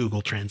 not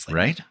Google Translate.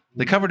 Right?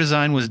 The cover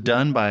design was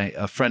done by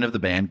a friend of the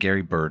band,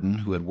 Gary Burden,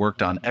 who had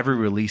worked on every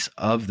release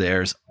of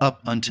theirs up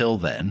until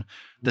then.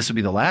 This would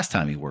be the last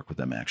time he worked with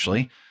them,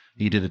 actually.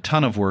 He did a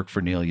ton of work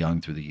for Neil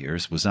Young through the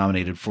years, was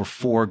nominated for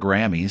 4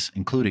 Grammys,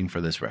 including for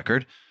this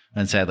record,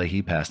 and sadly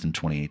he passed in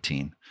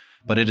 2018.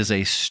 But it is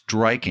a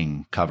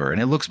striking cover,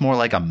 and it looks more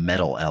like a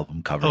metal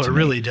album cover. Oh, it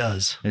really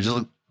does. It just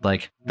looks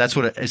like, that's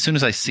what, as soon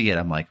as I see it,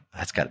 I'm like,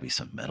 that's got to be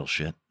some metal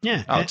shit.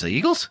 Yeah. Oh, it's the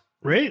Eagles?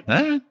 Right.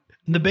 All right.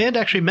 The band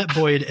actually met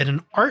Boyd at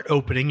an art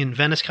opening in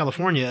Venice,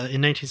 California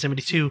in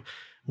 1972,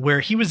 where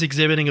he was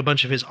exhibiting a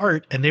bunch of his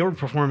art and they were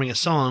performing a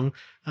song.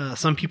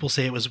 Some people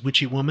say it was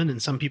Witchy Woman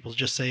and some people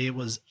just say it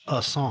was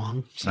a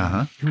song.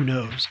 So who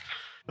knows?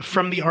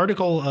 From the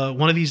article,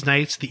 one of these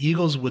nights, the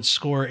Eagles would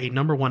score a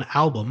 #1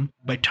 album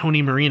by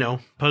Tony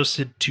Marino,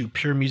 posted to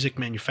Pure Music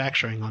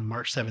Manufacturing on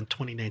March 7,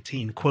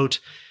 2019. Quote,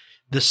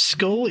 "The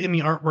skull in the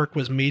artwork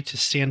was made to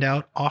stand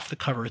out off the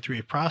cover through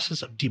a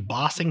process of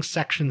debossing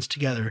sections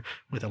together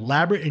with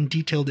elaborate and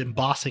detailed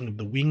embossing of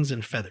the wings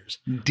and feathers."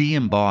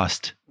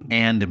 De-embossed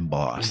and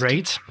embossed.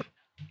 Right?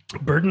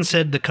 Burden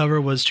said the cover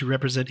was to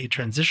represent a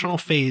transitional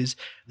phase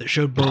that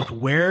showed both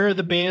where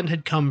the band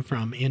had come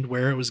from and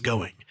where it was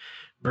going.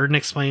 Burden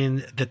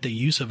explained that the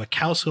use of a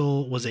cow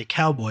skull was a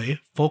cowboy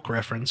folk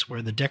reference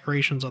where the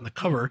decorations on the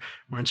cover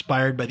were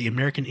inspired by the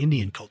American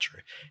Indian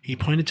culture. He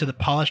pointed to the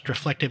polished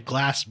reflective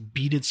glass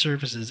beaded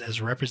surfaces as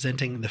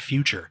representing the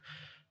future.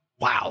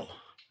 Wow.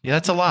 Yeah,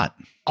 that's a lot.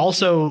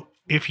 Also,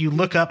 if you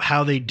look up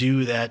how they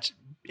do that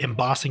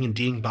embossing and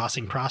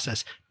de-embossing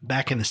process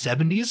back in the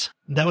 70s,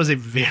 that was a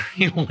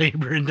very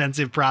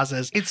labor-intensive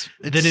process. It's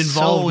that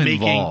involved so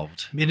making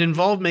involved. It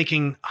involved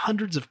making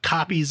hundreds of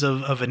copies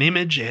of an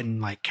image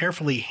and like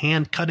carefully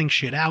hand cutting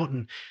shit out,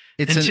 and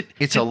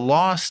it's a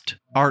lost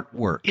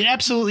artwork. It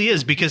absolutely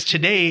is, because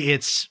today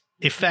it's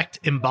effect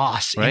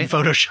emboss in Right?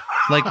 Photoshop.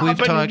 Like we've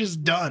but talked,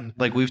 just done.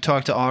 Like we've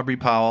talked to Aubrey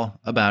Powell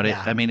about it.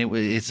 Yeah. I mean,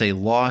 it's a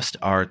lost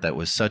art that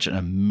was such an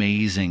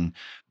amazing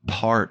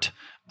part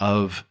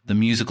of the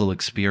musical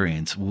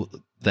experience.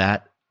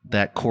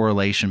 That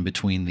correlation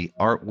between the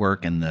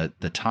artwork and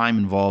the time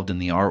involved in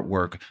the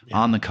artwork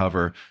on the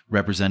cover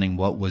representing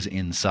what was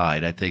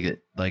inside. I think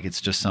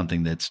it's just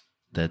something that's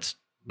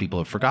people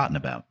have forgotten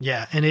about.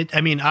 Yeah,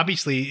 and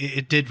obviously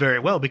it did very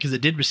well because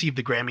it did receive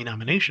the Grammy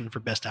nomination for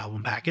Best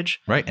Album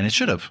Package. Right, and it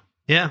should have.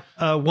 Yeah.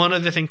 One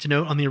other thing to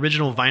note, on the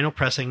original vinyl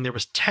pressing, there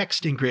was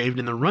text engraved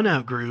in the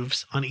runout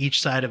grooves on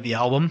each side of the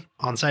album.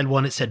 On side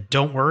 1, it said,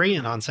 "Don't worry,"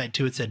 and on side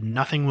 2, it said,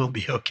 "Nothing will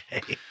be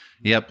okay."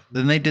 Yep.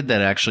 Then they did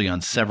that actually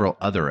on several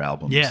other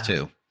albums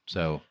too.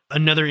 So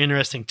another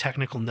interesting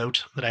technical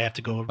note that I have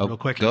to go over real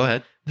quick. Go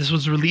ahead. This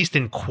was released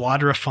in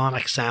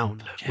quadraphonic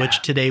sound,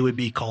 which today would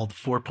be called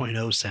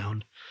 4.0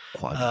 sound.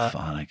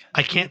 Quadraphonic.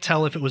 I can't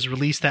tell if it was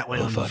released that way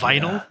on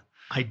vinyl. Yeah.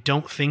 I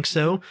don't think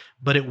so,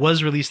 but it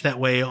was released that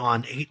way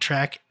on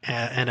 8-track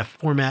and a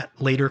format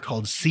later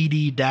called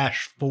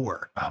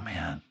CD-4. Oh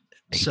man,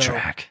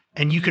 8-track.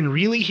 And you can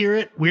really hear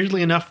it.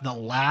 Weirdly enough, the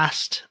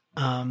last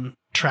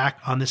track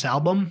on this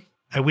album,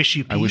 I Wish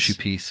You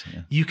Peace.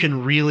 Yeah. You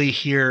can really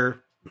hear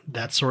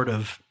that sort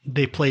of,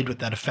 they played with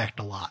that effect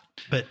a lot.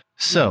 But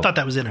I thought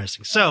that was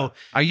interesting. So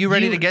are you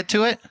ready to get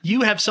to it?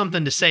 You have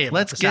something to say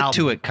about this album. Let's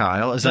get to it,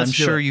 Kyle, as I'm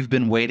sure you've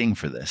been waiting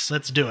for this.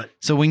 Let's do it.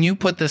 So when you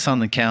put this on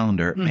the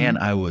calendar, man,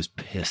 I was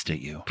pissed at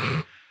you.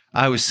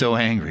 I was so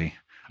angry.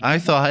 I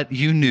thought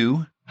you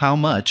knew how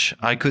much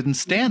I couldn't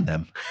stand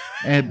them.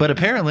 But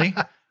apparently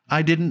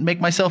I didn't make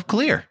myself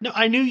clear. No,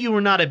 I knew you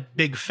were not a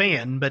big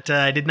fan, but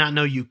I did not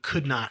know you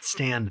could not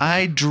stand them.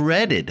 I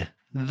dreaded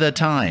the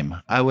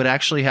time I would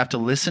actually have to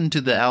listen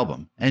to the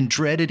album, and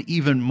dreaded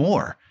even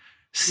more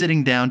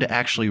sitting down to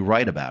actually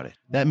write about it.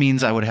 That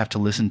means I would have to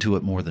listen to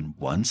it more than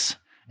once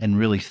and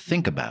really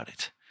think about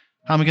it.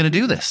 How am I going to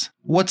do this?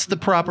 What's the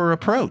proper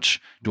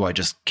approach? Do I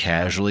just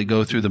casually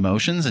go through the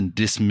motions and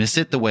dismiss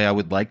it the way I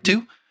would like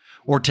to,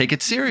 or take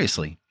it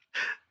seriously?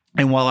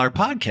 And while our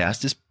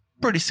podcast is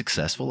pretty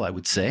successful, I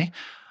would say,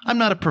 I'm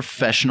not a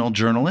professional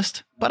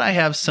journalist, but I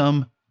have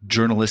some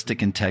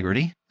journalistic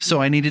integrity. So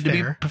I needed to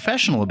be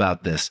professional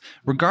about this,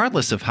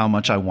 regardless of how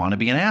much I want to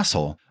be an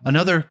asshole.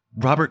 Another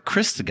Robert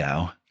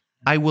Christgau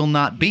I will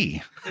not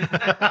be.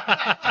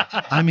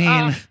 I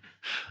mean,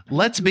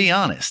 let's be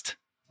honest.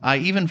 I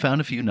even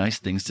found a few nice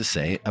things to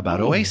say about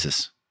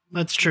Oasis.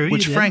 That's true.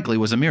 Which frankly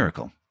was a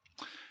miracle.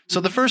 So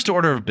the first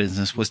order of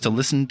business was to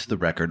listen to the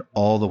record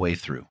all the way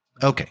through.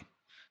 Okay,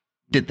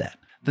 did that.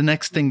 the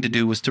next thing to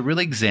do was to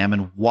really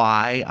examine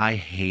why I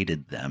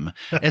hated them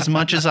as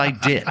much as I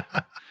did.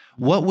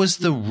 What was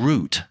the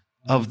root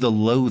of the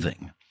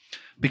loathing?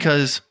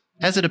 Because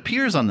as it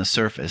appears on the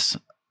surface,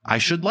 I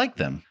should like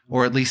them,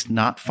 or at least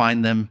not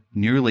find them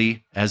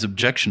nearly as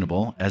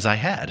objectionable as I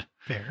had.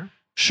 Fair.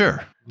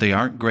 Sure, they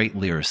aren't great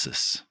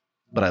lyricists,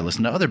 but I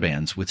listen to other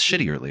bands with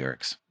shittier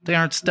lyrics. They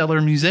aren't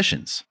stellar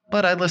musicians,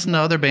 but I listen to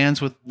other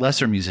bands with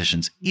lesser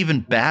musicians,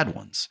 even bad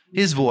ones.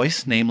 His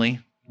voice,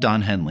 namely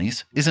Don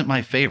Henley's, isn't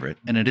my favorite,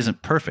 and it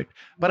isn't perfect,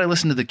 but I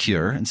listen to The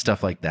Cure and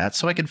stuff like that,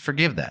 so I could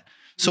forgive that.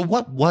 So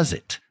what was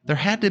it? There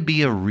had to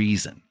be a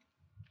reason.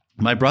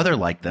 My brother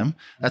liked them.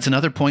 That's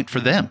another point for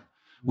them.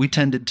 We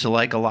tended to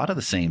like a lot of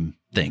the same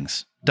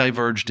things,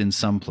 diverged in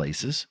some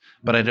places,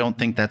 but I don't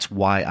think that's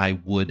why I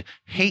would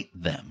hate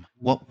them.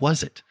 What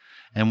was it?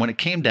 And when it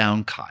came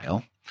down,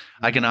 Kyle,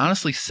 I can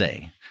honestly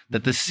say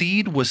that the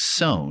seed was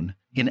sown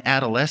in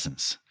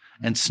adolescence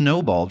and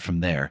snowballed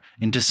from there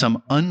into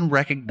some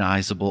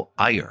unrecognizable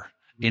ire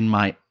in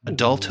my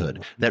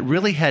adulthood that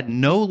really had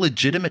no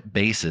legitimate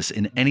basis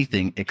in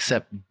anything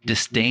except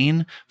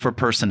disdain for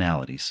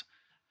personalities.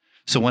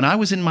 So when I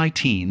was in my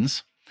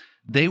teens,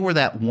 they were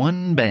that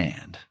one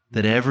band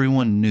that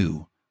everyone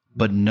knew,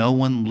 but no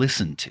one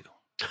listened to,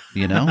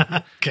 you know?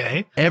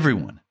 Okay.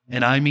 Everyone,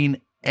 and I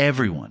mean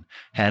everyone,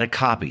 had a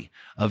copy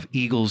of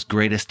Eagles'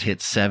 Greatest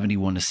Hits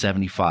 71 to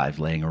 75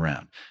 laying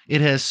around.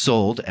 It has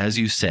sold, as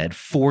you said,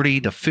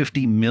 40 to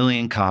 50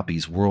 million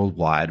copies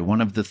worldwide,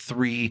 one of the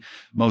 3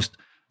 most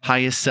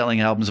highest selling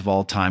albums of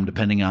all time,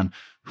 depending on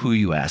who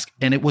you ask.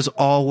 And it was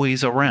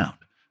always around.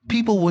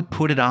 People would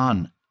put it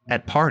on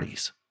at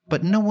parties,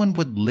 but no one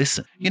would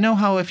listen. You know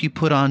how if you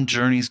put on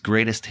Journey's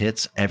Greatest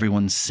Hits,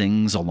 everyone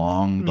sings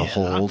along the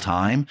whole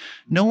time?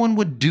 No one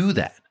would do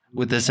that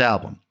with this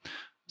album.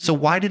 So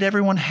why did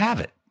everyone have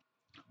it?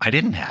 I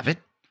didn't have it.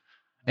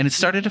 And it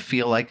started to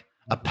feel like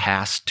a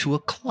pass to a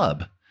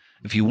club.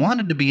 If you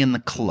wanted to be in the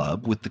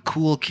club with the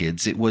cool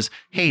kids, it was,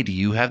 hey, do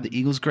you have the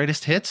Eagles'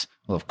 Greatest Hits?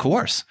 Well, of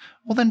course.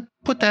 Well, then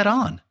put that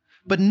on.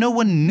 But no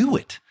one knew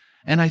it.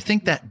 And I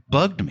think that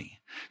bugged me.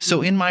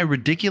 So in my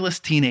ridiculous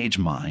teenage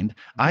mind,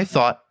 I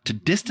thought to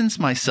distance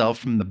myself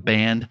from the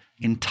band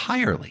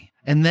entirely.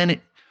 And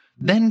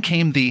then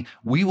came the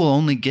we will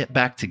only get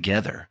back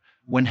together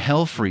when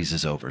hell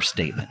freezes over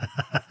statement.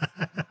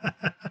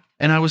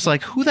 And I was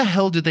like, who the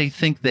hell do they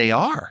think they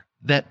are?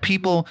 That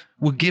people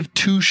would give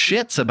 2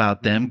 shits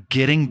about them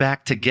getting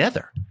back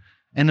together.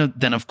 And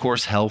then, of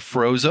course, hell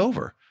froze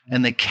over.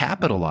 And they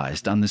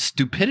capitalized on the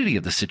stupidity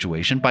of the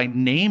situation by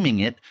naming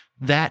it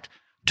that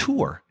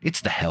tour.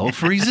 It's the Hell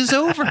Freezes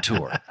Over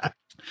tour.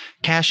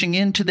 Cashing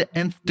in to the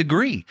nth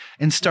degree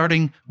and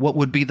starting what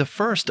would be the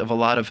first of a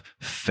lot of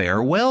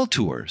farewell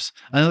tours.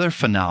 Another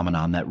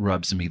phenomenon that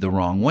rubs me the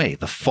wrong way,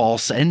 the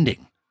false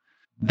ending.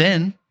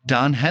 Then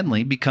Don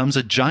Henley becomes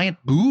a giant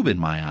boob in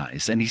my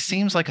eyes, and he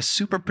seems like a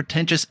super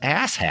pretentious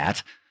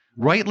asshat,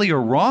 rightly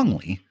or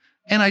wrongly,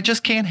 and I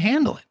just can't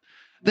handle it.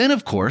 Then,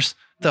 of course,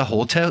 the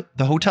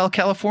Hotel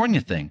California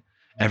thing.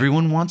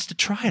 Everyone wants to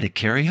try it at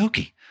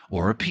karaoke,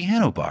 or a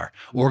piano bar,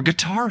 or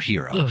Guitar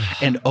Hero. Ugh.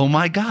 And oh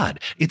my God,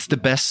 it's the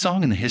best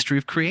song in the history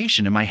of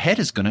creation, and my head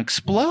is going to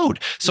explode.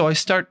 So I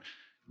start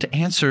to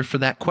answer for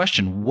that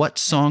question. What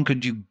song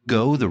could you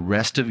go the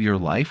rest of your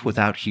life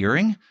without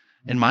hearing?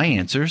 And my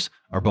answers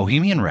are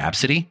Bohemian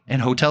Rhapsody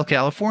and Hotel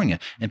California.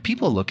 And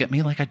people look at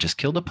me like I just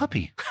killed a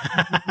puppy.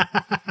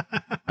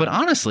 But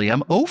honestly,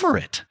 I'm over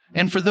it.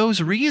 And for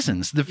those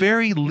reasons, the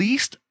very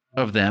least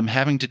of them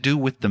having to do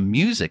with the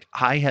music,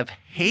 I have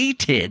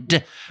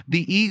hated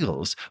the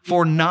Eagles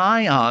for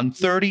nigh on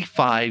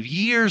 35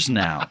 years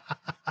now.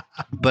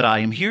 But I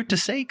am here to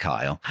say,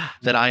 Kyle,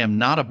 that I am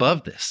not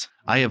above this.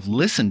 I have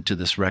listened to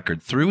this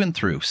record through and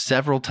through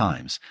several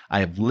times.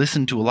 I have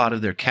listened to a lot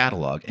of their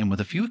catalog, and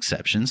with a few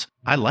exceptions,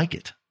 I like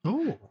it.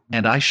 Ooh.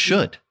 And I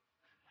should.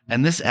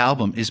 And this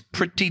album is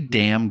pretty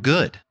damn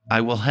good.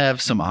 I will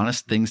have some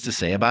honest things to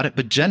say about it,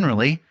 but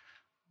generally,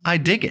 I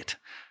dig it.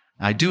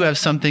 I do have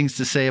some things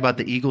to say about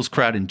the Eagles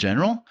crowd in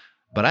general,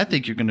 but I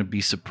think you're going to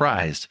be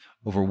surprised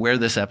over where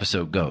this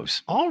episode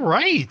goes. All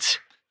right.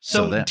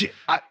 So did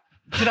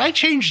I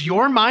change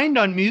your mind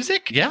on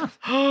music? Yeah.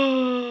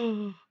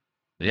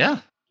 Yeah.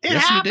 It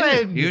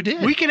happened. You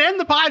did. We can end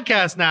the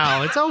podcast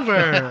now. It's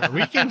over.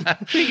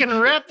 we can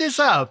wrap this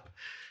up.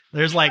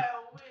 There's like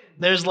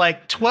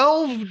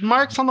 12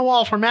 marks on the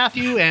wall for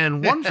Matthew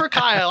and 1 for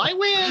Kyle. I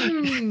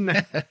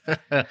win.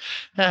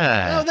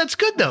 Oh, that's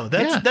good though.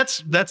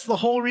 That's the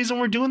whole reason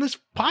we're doing this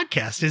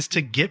podcast, is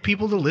to get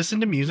people to listen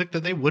to music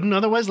that they wouldn't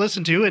otherwise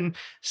listen to and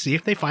see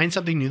if they find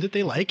something new that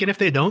they like. And if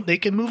they don't, they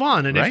can move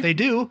on. And if they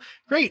do,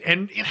 great.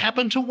 And it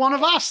happened to one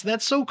of us.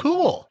 That's so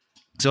cool.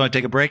 So I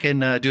take a break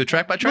and do a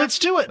track by track? Let's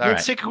do it.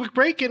 Let's take a quick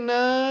break, and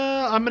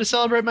I'm going to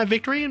celebrate my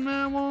victory, and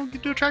we'll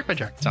do a track by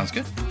track. Sounds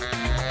good.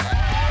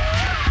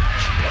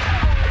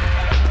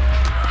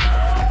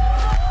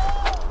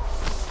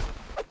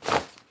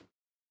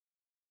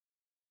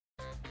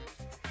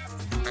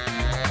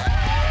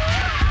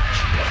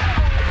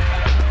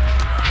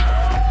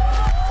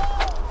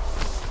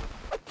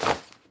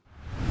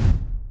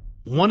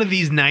 One of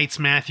these nights,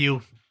 Matthew.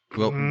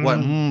 Well,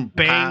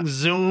 Bang,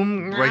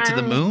 zoom. Right to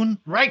the moon?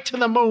 Right to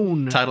the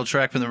moon. Title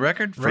track from the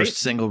record. First Right.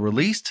 single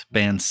released.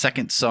 Band's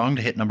second song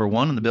to hit number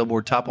 1 on the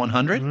Billboard Top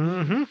 100.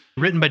 Mm-hmm.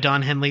 Written by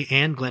Don Henley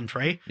and Glenn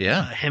Frey.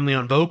 Yeah. Henley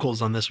on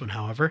vocals on this one,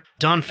 however.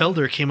 Don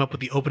Felder came up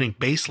with the opening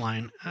bass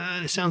line.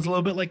 It sounds a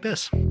little bit like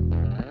this.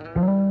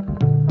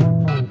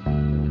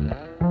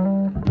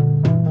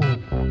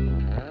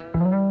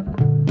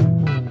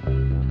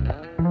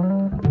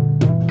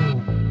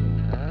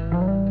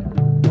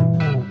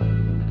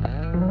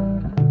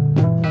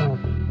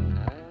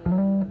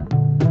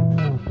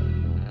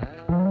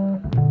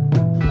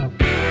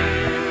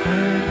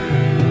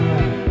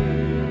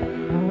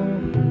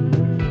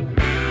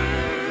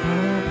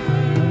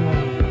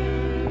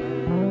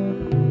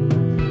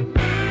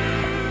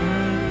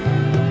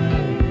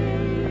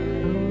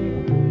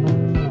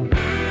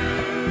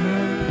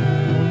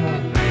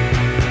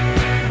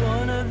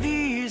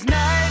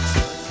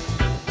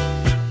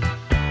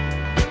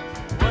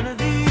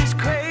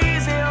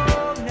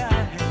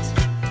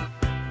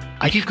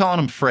 I keep calling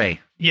him Frey.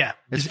 Yeah.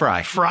 It's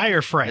Fry. Fry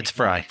or Frey? It's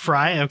Fry.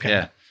 Fry? Okay.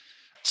 Yeah.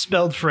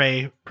 Spelled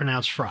Frey,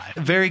 pronounced Fry.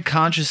 A very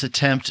conscious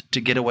attempt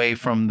to get away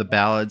from the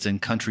ballads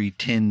and country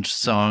tinged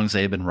songs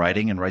they have been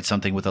writing and write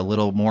something with a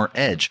little more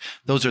edge.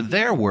 Those are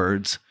their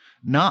words,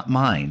 not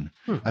mine.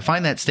 I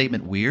find that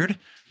statement weird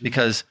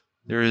because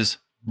there is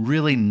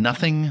really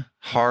nothing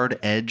hard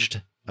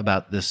edged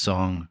about this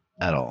song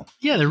at all.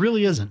 Yeah, there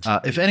really isn't.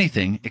 If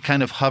anything, it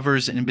kind of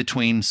hovers in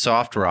between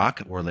soft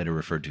rock, or later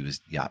referred to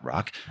as yacht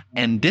rock,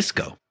 and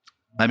disco.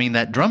 I mean,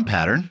 that drum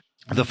pattern,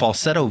 the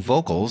falsetto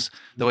vocals,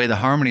 the way the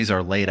harmonies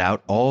are laid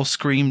out, all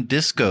scream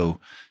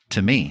disco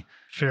to me.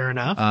 Fair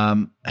enough.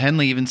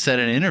 Henley even said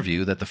in an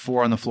interview that the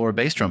 4-on-the-floor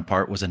bass drum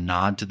part was a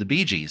nod to the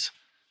Bee Gees.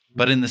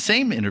 But in the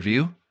same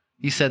interview,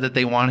 he said that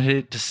they wanted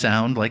it to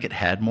sound like it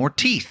had more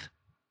teeth.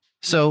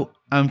 So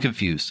I'm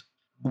confused.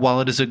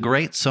 While it is a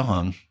great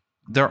song,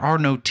 there are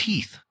no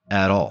teeth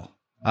at all.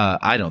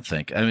 I don't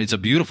think. I mean, it's a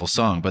beautiful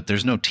song, but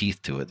there's no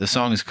teeth to it. The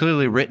song is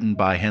clearly written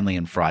by Henley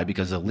and Fry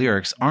because the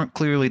lyrics aren't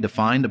clearly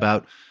defined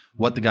about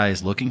what the guy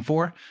is looking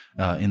for.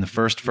 In the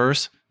first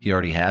verse, he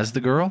already has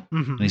the girl,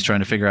 and he's trying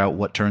to figure out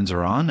what turns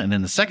her on. And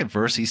in the second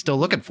verse, he's still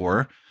looking for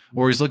her,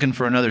 or he's looking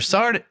for another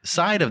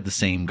side of the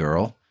same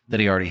girl that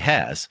he already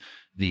has.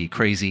 The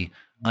crazy,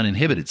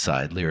 uninhibited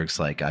side. Lyrics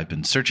like, I've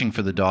been searching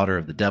for the daughter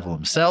of the devil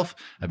himself.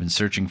 I've been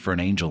searching for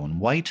an angel in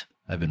white.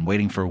 I've been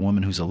waiting for a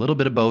woman who's a little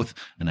bit of both,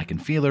 and I can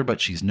feel her, but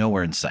she's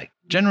nowhere in sight.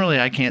 Generally,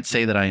 I can't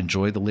say that I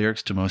enjoy the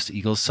lyrics to most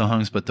Eagles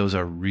songs, but those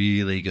are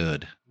really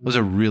good. Those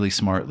are really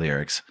smart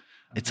lyrics.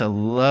 It's a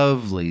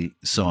lovely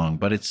song,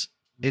 but it's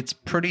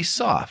pretty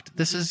soft.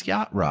 This is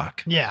yacht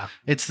rock. Yeah.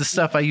 It's the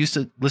stuff I used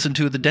to listen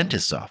to at the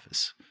dentist's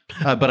office,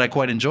 but I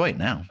quite enjoy it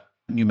now.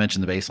 You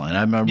mentioned the bass line.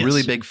 I'm a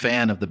really big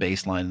fan of the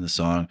bass line in the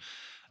song.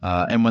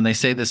 And when they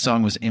say this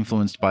song was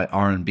influenced by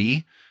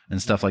R&B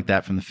and stuff like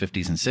that from the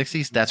 50s and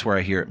 60s, that's where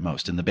I hear it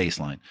most, in the bass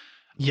line.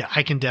 Yeah,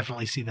 I can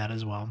definitely see that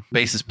as well.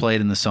 Bass is played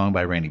in the song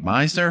by Randy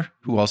Meisner,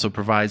 who also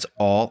provides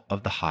all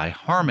of the high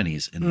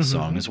harmonies in the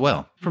song as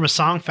well. From a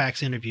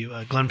Songfacts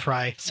interview, Glenn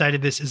Frey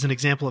cited this as an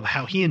example of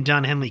how he and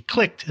Don Henley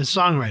clicked as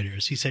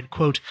songwriters. He said,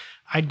 quote,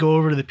 I'd go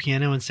over to the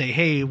piano and say,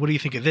 hey, what do you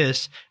think of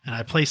this? And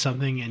I'd play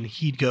something and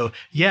he'd go,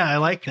 yeah, I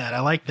like that.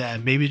 I like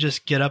that. Maybe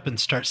just get up and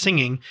start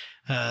singing.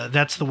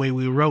 That's the way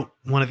we wrote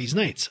One of These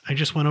Nights. I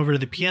just went over to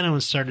the piano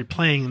and started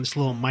playing this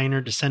little minor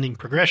descending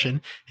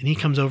progression. And he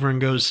comes over and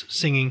goes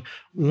singing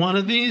One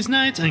of These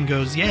Nights and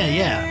goes, yeah,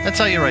 yeah. That's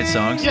how you write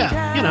songs.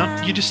 Yeah. You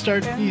know, you just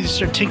start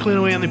tinkling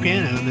away on the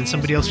piano and then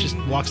somebody else just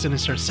walks in and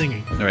starts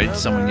singing. All right.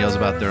 Someone yells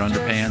about their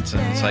underpants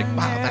and it's like,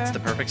 wow, that's the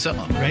perfect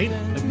song. Right?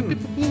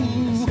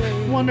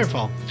 Ooh,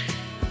 wonderful.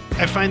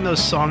 I find those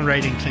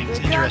songwriting things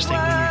interesting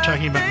when you're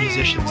talking about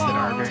musicians that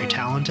are very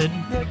talented.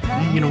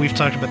 You know, we've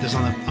talked about this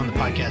on the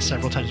podcast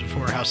several times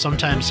before, how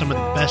sometimes some of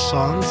the best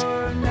songs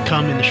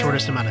come in the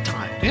shortest amount of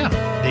time. Yeah.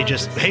 They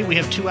just, hey, we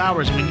have 2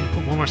 hours and we need to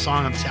put one more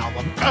song on this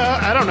album.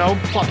 I don't know,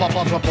 plop, plop,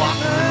 plop, plop, plop.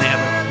 And then they have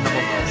a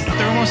number one.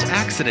 They're almost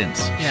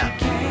accidents.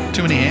 Yeah.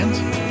 Too Many Hands?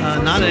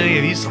 Not any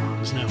of these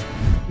songs, no.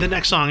 The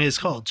next song is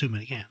called Too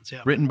Many Hands.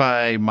 Yeah. Written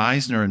by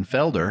Meisner and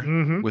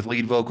Felder, with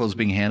lead vocals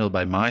being handled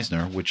by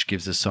Meisner, which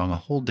gives this song a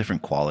whole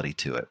different quality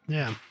to it.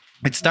 Yeah.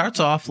 It starts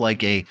off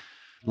like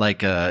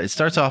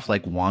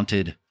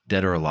Wanted,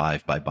 Dead or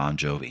Alive by Bon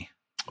Jovi.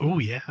 Oh,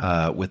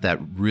 yeah. With that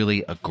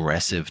really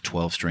aggressive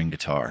 12-string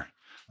guitar.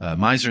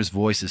 Meisner's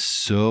voice is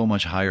so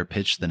much higher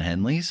pitched than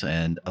Henley's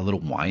and a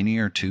little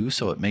whinier too,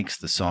 so it makes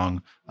the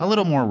song a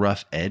little more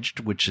rough-edged,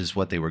 which is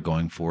what they were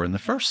going for in the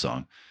first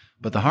song.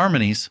 But the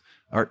harmonies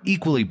are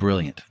equally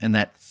brilliant, and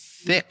that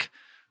thick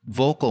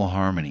vocal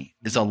harmony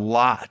is a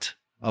lot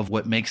of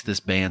what makes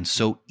this band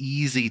so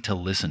easy to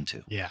listen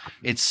to. Yeah.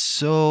 It's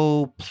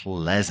so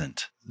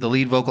pleasant. The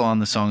lead vocal on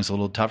the song is a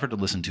little tougher to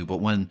listen to, but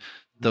when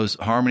those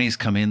harmonies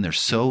come in, they're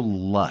so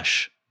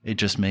lush. It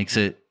just makes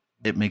it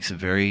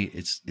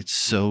it's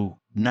so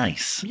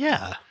nice.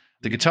 Yeah.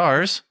 The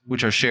guitars,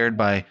 which are shared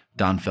by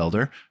Don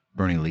Felder,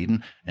 Bernie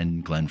Leadon,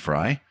 and Glenn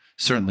Frey,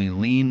 certainly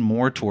lean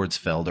more towards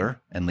Felder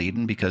and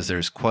Lydon because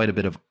there's quite a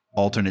bit of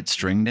alternate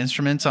stringed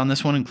instruments on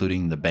this one,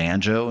 including the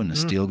banjo and the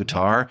steel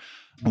guitar.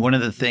 One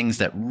of the things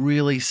that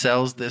really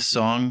sells this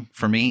song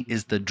for me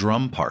is the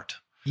drum part.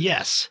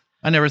 Yes.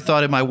 I never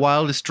thought in my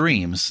wildest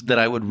dreams that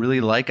I would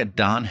really like a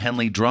Don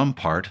Henley drum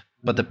part,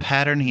 but the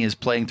pattern he is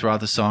playing throughout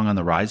the song on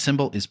the ride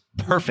cymbal is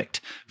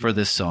perfect for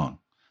this song.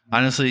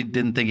 Honestly,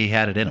 didn't think he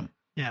had it in him.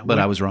 Yeah, but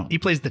I was wrong. He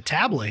plays the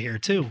tabla here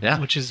too,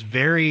 which is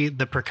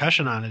the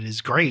percussion on it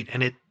is great.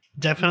 And it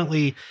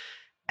definitely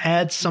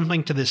adds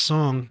something to this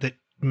song that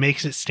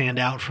makes it stand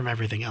out from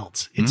everything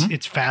else.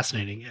 It's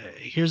fascinating.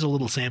 Here's a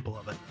little sample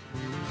of it.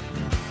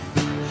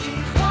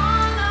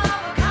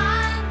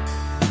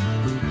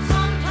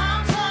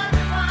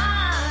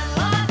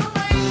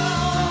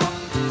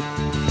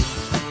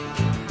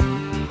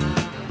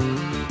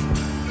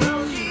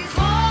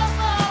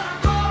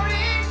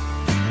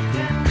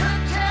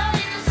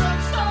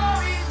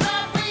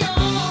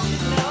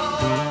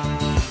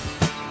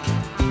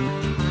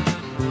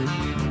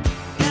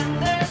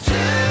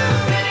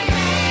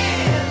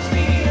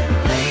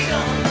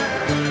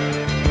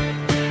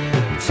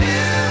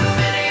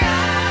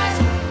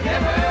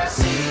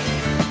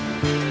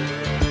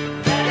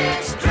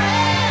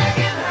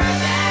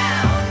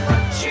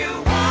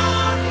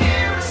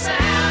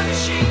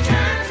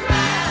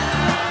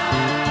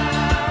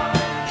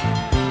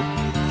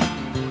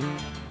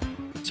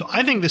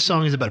 I think this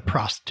song is about a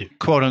prostitute.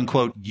 Quote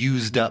unquote,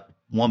 used up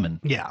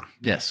woman. Yeah.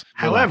 Yes.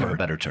 However, a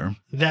better term.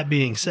 That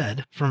being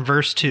said, from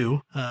verse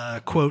 2,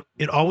 quote,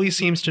 "It always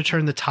seems to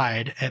turn the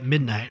tide at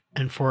midnight,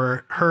 and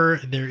for her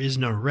there is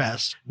no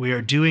rest. We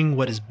are doing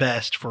what is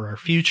best for our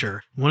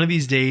future. One of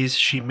these days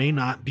she may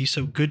not be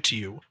so good to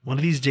you. One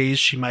of these days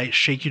she might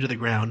shake you to the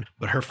ground,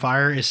 but her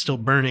fire is still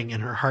burning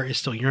and her heart is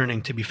still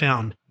yearning to be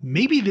found.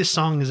 Maybe this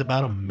song is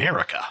about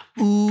America."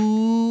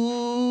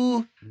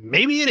 Ooh.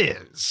 Maybe it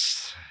is.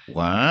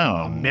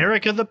 Wow.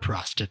 America the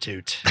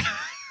prostitute.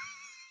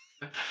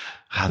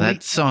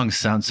 That song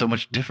sounds so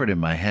much different in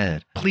my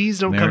head. Please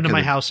don't come to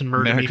my house and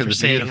murder me for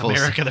saying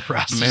America the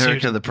prostitute.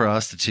 America the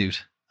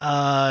prostitute.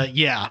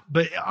 Yeah,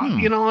 but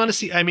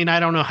honestly, I mean,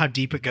 I don't know how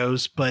deep it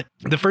goes, but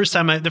the first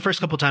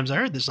couple times I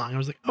heard this song, I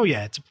was like, oh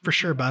yeah, it's for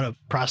sure about a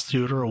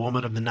prostitute or a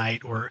woman of the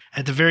night, or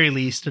at the very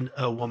least,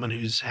 a woman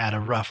who's had a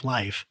rough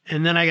life.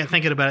 And then I got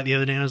thinking about it the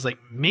other day, and I was like,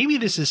 maybe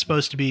this is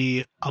supposed to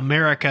be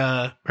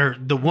America, or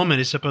the woman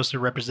is supposed to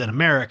represent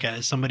America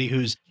as somebody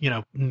who's,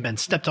 been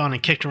stepped on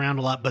and kicked around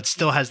a lot, but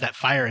still has that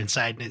fire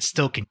inside, and it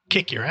still can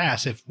kick your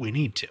ass if we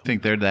need to.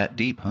 Think they're that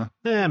deep, huh?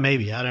 Yeah,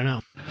 maybe. I don't know.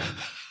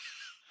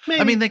 Maybe.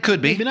 I mean, they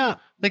could be. Maybe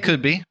not. They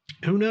could be.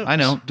 Who knows? I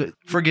know.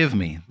 Forgive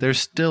me. There's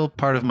still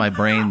part of my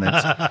brain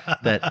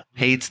that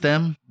hates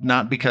them,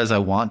 not because I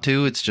want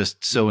to. It's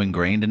just so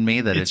ingrained in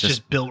me that it's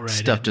just built right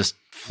stuff in. Just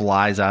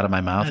flies out of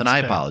my mouth. That's and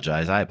I fair.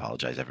 Apologize. I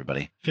apologize,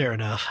 everybody. Fair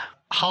enough.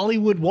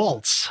 Hollywood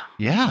Waltz.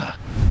 Yeah.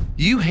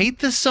 You hate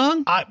this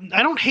song? I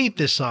don't hate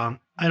this song.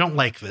 I don't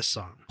like this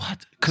song.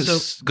 What?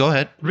 Go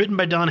ahead. Written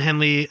by Don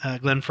Henley,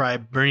 Glenn Frey,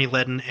 Bernie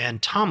Leadon,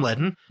 and Tom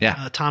Leadon.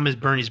 Yeah. Tom is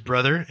Bernie's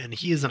brother, and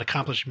he is an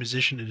accomplished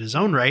musician in his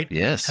own right.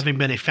 Yes. Having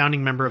been a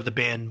founding member of the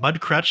band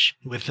Mudcrutch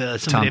with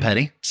Tom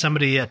Petty.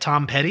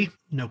 Tom Petty?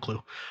 No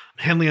clue.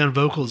 Henley on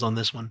vocals on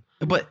this one.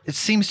 But it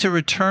seems to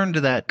return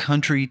to that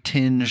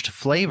country-tinged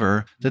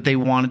flavor that they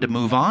wanted to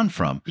move on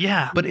from.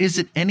 Yeah. But is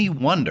it any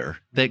wonder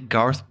that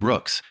Garth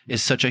Brooks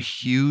is such a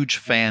huge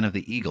fan of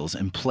the Eagles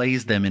and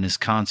plays them in his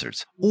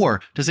concerts?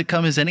 Or does it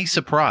come as any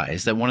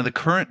surprise that one of the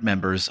current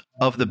members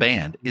of the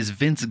band is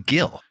Vince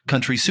Gill,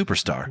 country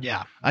superstar?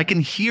 Yeah. I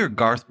can hear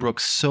Garth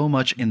Brooks so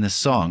much in this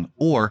song,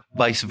 or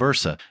vice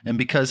versa. And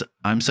because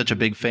I'm such a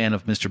big fan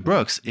of Mr.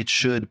 Brooks, it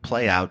should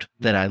play out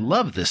that I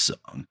love this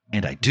song.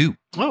 And I do.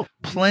 Oh.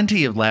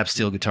 Plenty of lap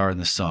steel guitar in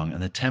this song,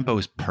 and the tempo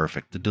is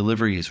perfect. The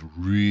delivery is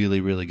really,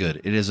 really good.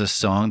 It is a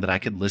song that I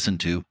could listen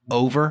to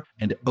over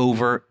and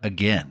over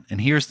again. And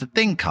here's the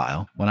thing,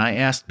 Kyle. When I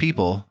asked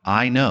people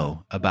I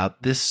know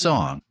about this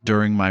song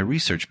during my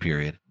research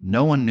period,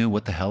 no one knew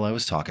what the hell I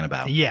was talking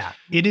about. Yeah.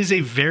 It is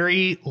a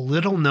very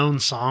little known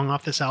song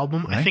off this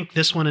album. Right? I think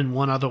this one and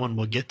one other one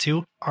we'll get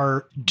to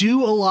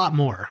do a lot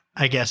more,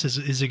 I guess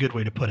is a good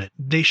way to put it.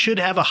 They should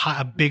have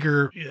a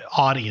bigger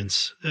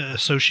audience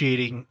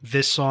associating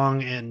this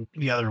song and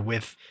the other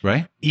with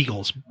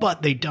Eagles,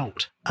 but they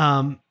don't.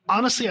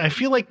 Honestly, I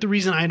feel like the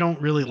reason I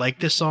don't really like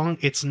this song,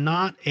 it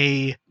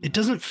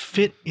doesn't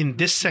fit in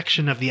this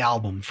section of the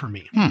album for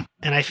me.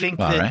 And I think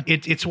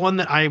it's one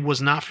that I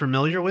was not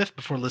familiar with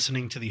before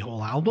listening to the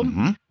whole album.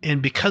 Mm-hmm.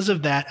 And because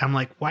of that, I'm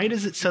like, why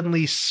does it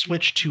suddenly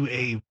switch to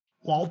a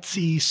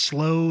waltzy,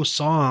 slow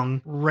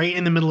song right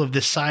in the middle of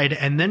this side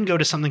and then go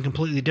to something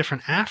completely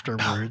different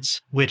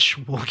afterwards, which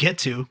we'll get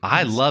to.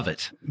 I love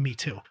it. Me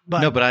too.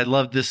 But I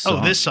love this song.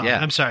 Oh, this song. Yeah.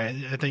 I'm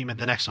sorry. I thought you meant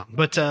the next song.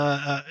 But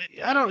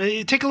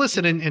take a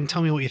listen and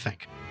tell me what you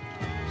think.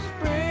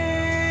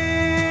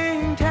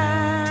 Springtime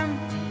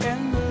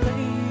and the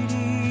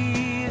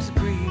lady is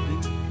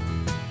grieving.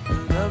 The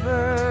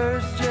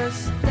lovers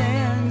just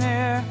stand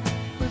there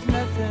with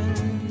nothing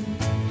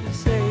to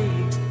say.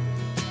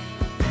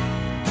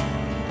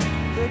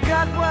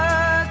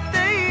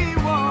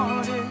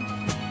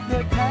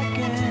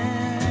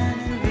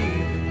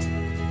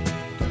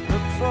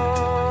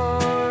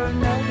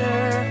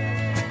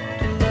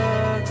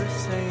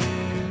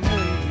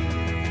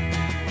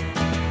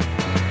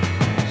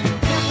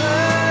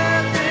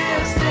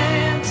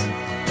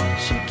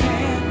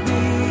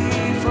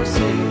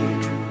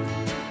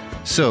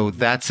 So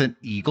that's an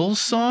Eagles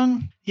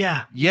song?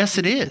 Yeah. Yes,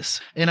 it is.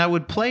 And I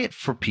would play it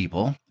for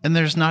people, and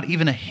there's not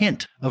even a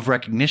hint of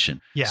recognition.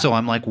 Yeah. So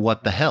I'm like,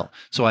 what the hell?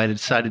 So I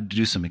decided to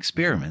do some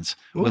experiments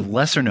with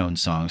lesser known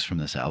songs from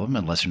this album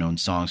and lesser known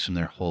songs from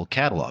their whole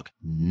catalog.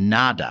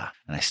 Nada.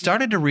 And I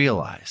started to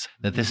realize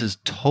that this is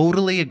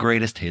totally a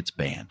greatest hits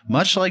band.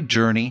 Much like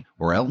Journey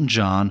or Elton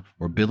John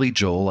or Billy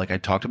Joel, like I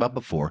talked about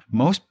before,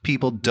 most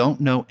people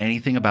don't know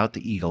anything about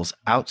the Eagles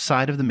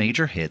outside of the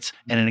major hits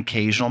and an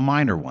occasional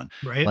minor one.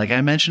 Right. Like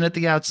I mentioned at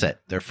the outset,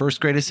 their first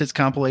greatest hits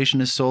compilation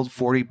has sold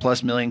 40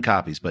 plus million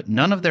copies, but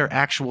none of their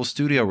actual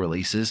studio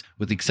releases,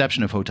 with the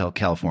exception of Hotel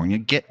California,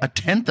 get a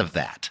tenth of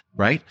that,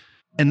 right?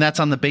 And that's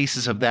on the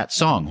basis of that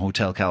song,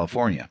 Hotel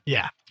California.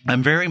 Yeah.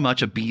 I'm very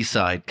much a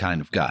B-side kind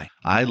of guy.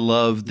 I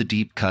love the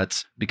deep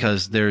cuts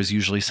because there's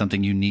usually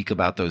something unique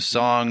about those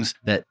songs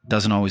that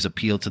doesn't always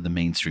appeal to the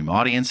mainstream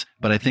audience.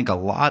 But I think a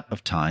lot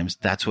of times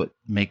that's what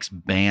makes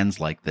bands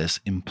like this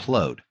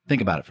implode.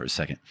 Think about it for a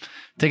second.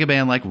 Take a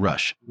band like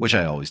Rush, which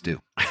I always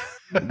do.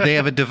 They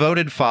have a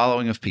devoted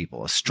following of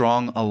people, a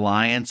strong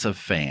alliance of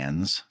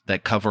fans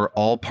that cover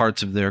all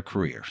parts of their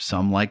career.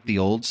 Some like the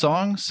old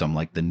songs, some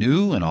like the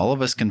new, and all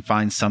of us can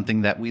find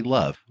something that we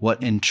love.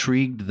 What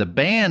intrigued the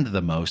band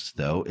the most,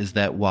 though, is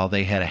that while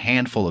they had a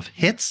handful of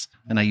hits,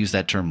 and I use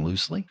that term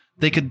loosely,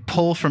 they could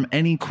pull from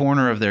any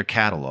corner of their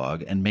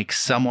catalog and make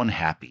someone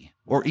happy,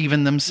 or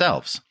even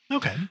themselves.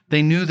 Okay.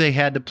 They knew they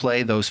had to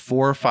play those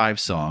 4 or 5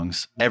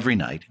 songs every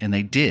night, and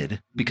they did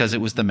because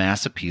it was the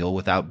mass appeal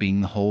without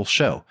being the whole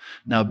show.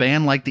 Now, a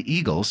band like the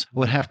Eagles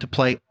would have to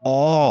play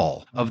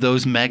all of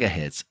those mega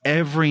hits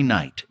every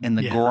night, and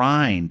the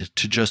grind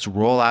to just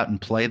roll out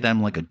and play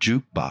them like a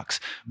jukebox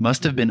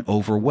must have been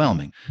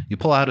overwhelming. You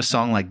pull out a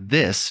song like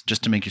this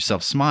just to make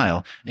yourself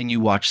smile, and you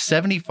watch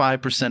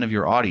 75% of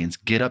your audience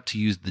get up to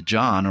use the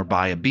John or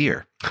buy a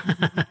beer.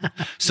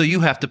 So you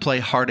have to play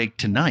Heartache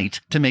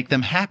Tonight to make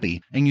them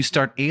happy, and you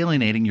start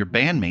alienating your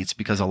bandmates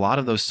because a lot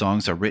of those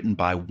songs are written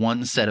by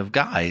one set of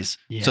guys,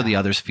 so the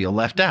others feel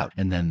left out.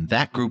 And then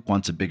that group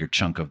wants a bigger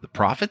chunk of the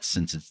profits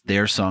since it's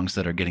their songs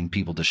that are getting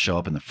people to show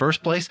up in the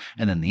first place,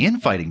 and then the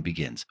infighting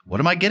begins. What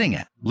am I getting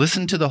at?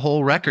 Listen to the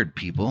whole record,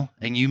 people,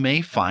 and you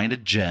may find a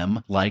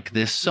gem like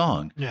this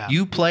song. Yeah.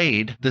 You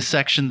played the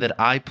section that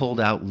I pulled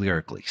out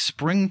lyrically.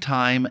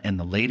 Springtime and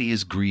the lady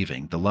is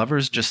grieving. The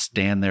lovers just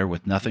stand there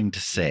with nothing to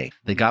say.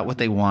 They got what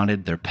they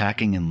wanted. They're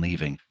packing and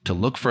leaving to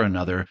look for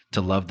another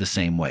to love the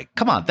same way.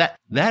 Come on,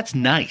 that's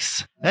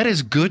nice. That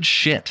is good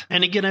shit.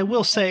 And again, I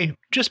will say,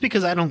 just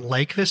because I don't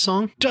like this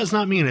song does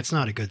not mean it's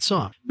not a good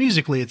song.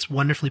 Musically, it's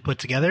wonderfully put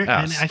together.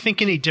 Yes. And I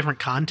think in a different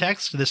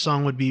context, this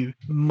song would be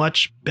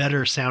much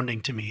better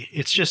sounding to me.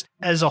 It's just,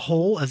 as a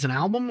whole, as an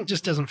album, it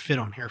just doesn't fit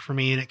on here for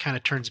me, and it kind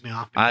of turns me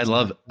off. I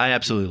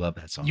absolutely love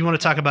that song. You want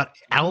to talk about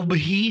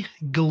Albie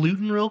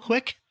Gluten real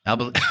quick?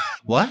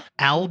 What?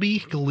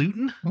 Albie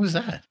Gluten? Who's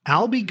that?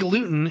 Albie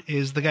Gluten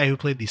is the guy who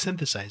played the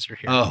synthesizer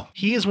here. Oh.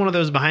 He is one of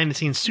those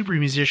behind-the-scenes super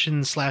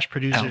musicians /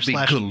 producer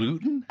Albie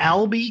Gluten?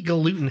 Albie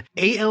Gluten.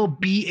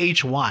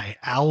 Albhy.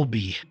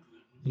 Albie.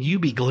 You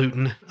be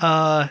gluten.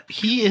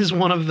 He is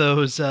one of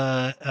those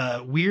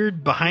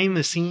weird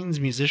behind-the-scenes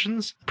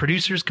musicians,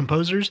 producers,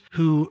 composers,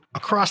 who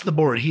across the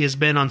board, he has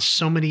been on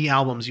so many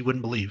albums you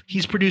wouldn't believe.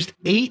 He's produced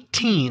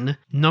 18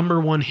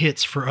 #1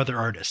 hits for other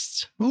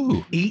artists.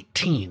 Ooh.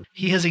 18.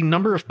 He has a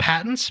number of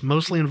patents,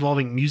 mostly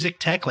involving music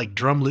tech, like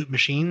drum loop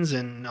machines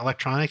and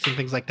electronics and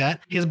things like that.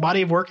 His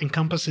body of work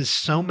encompasses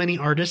so many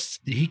artists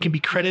that he can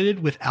be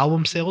credited with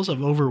album sales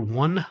of over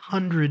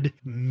 100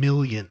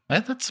 million.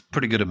 That's a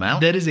pretty good amount.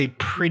 That is a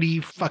pretty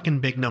fucking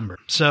big number.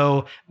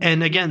 So,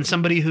 and again,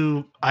 somebody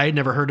who I had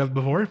never heard of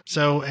before.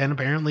 So, and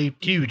apparently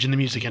huge in the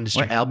music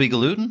industry. What, Albie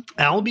Gluten?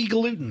 Albie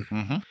Gluten.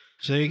 Mm-hmm.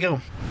 So there you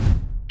go.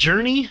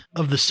 Journey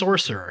of the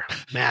Sorcerer,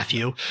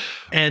 Matthew.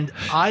 And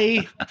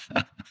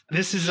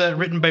this is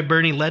written by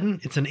Bernie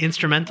Ledden. It's an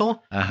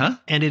instrumental. Uh-huh.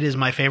 And it is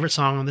my favorite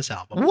song on this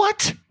album.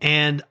 What?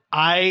 And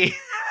I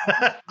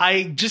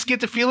just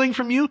get the feeling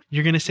from you,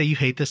 you're going to say you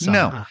hate this song.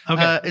 No. Huh?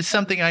 Okay. It's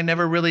something I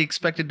never really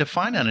expected to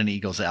find on an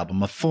Eagles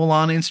album, a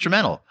full-on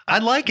instrumental. I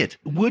like it.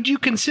 Would you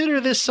consider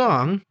this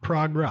song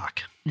prog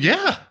rock?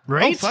 Yeah.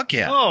 Right? Oh, fuck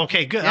yeah. Oh,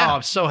 okay, good. Yeah. Oh,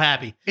 I'm so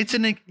happy. It's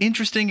an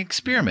interesting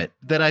experiment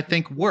that I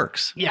think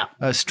works. Yeah.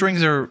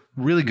 Strings are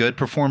really good,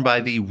 performed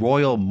by the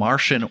Royal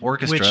Martian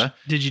Orchestra.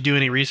 Which, did you do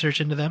any research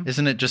into them?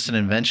 Isn't it just an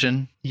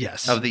invention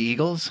Yes. of the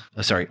Eagles?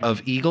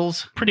 Of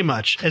Eagles? Pretty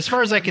much. As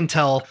far as I can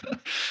tell.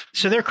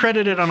 So they're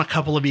credited on a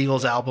couple of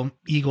Eagles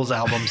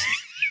albums.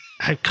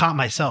 I caught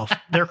myself.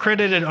 They're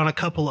credited on a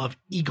couple of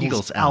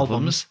Eagles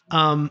albums.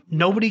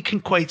 Nobody can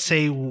quite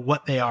say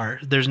what they are.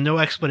 There's no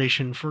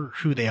explanation for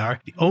who they are.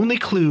 The only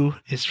clue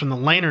is from the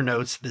liner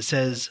notes that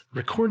says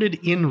recorded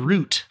en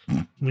route,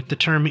 with the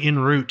term en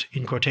route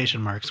in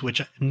quotation marks,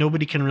 which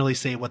nobody can really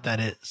say what that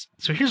is.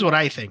 So here's what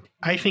I think.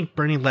 I think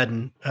Bernie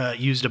Leadon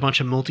used a bunch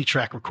of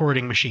multi-track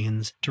recording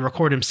machines to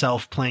record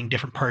himself playing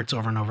different parts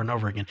over and over and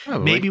over again.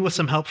 Probably. Maybe with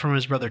some help from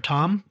his brother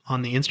Tom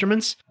on the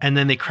instruments, and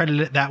then they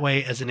credited it that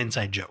way as an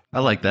inside joke. I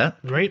like that.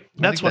 Right?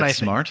 That's What I think.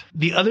 smart.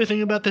 The other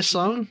thing about this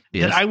song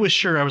Yes. that I was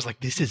sure, I was like,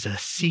 this is a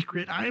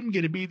secret. I'm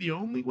going to be the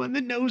only one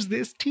that knows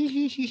this.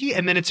 Tee-hee-hee-hee.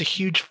 And then it's a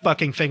huge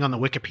fucking thing on the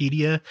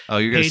Wikipedia. Oh,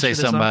 you're going to page say for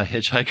the something song. about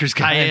Hitchhiker's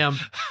Guide? I am.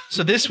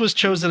 So this was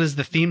chosen as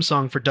the theme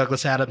song for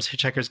Douglas Adams'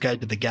 Hitchhiker's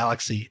Guide to the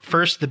Galaxy.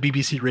 First, the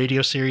BBC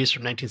radio series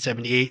from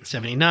 1978 and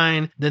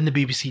 79. Then the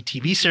BBC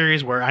TV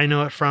series, where I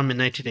know it from, in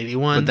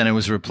 1981. But then it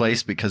was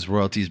replaced because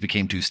royalties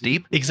became too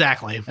steep.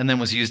 Exactly. And then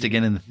was used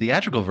again in the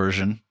theatrical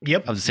version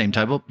Yep. of the same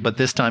title. But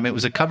this time it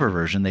was a cover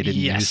version. They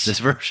didn't Yes. use this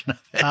version of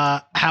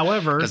it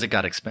However, because it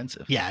got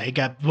expensive. yeah, it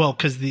got, well,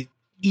 because the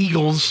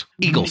Eagles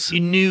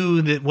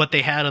knew that what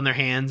they had on their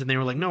hands, and they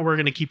were like, no, we're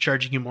going to keep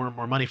charging you more and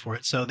more money for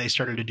it. So they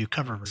started to do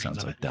cover versions Sounds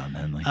of like it. Don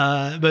Henley.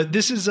 But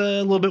this is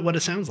a little bit what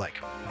it sounds like.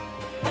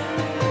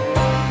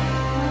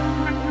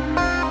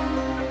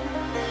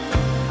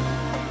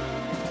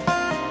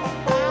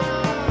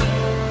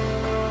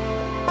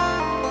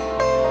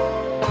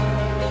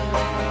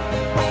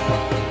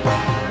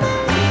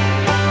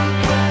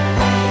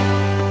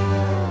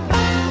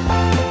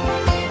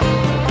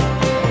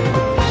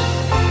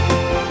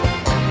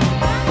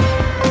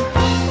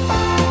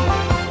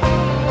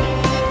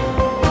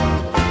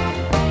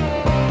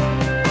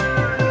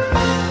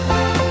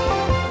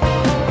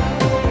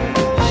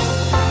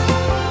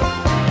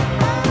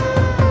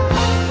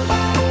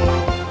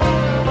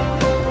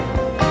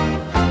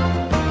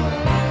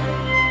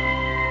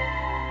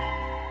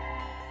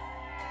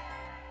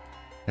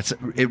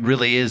 It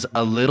really is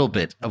a little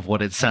bit of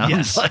what it sounds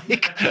Yes.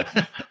 like.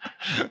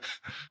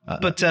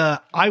 But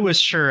I was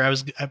sure, I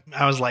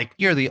was like,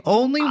 You're the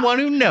only one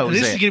who knows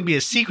this it. is going to be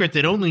a secret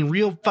that only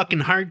real fucking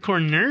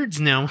hardcore nerds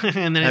know.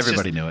 And then it's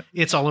Everybody knew it.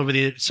 It's all over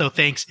the, so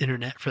thanks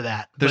internet for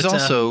that. There's But,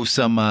 also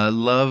some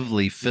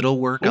lovely fiddle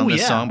work on Oh,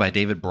 this yeah. song by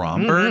David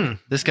Bromberg. Mhm.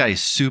 This guy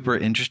is super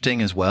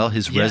interesting as well.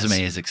 His Yes.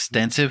 resume is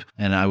extensive,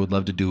 and I would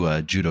love to do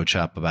a judo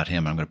chop about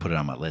him. I'm going to put it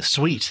on my list.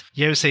 Sweet.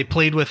 You ever say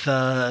played with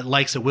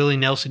likes of Willie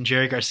Nelson,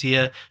 Jerry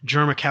Garcia,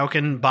 Jerma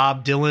Cowken,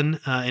 Bob Dylan,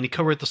 and he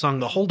co-wrote the song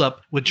The Hold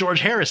Up with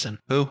George Harrison.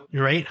 Who?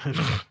 You're right.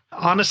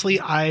 Honestly,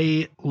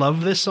 I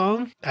love this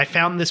song. I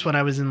found this when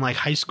I was in like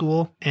high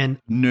school, and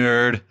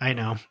Nerd. I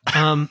know.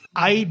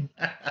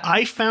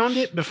 I found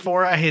it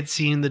before I had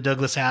seen the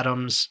Douglas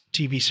Adams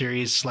TV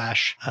series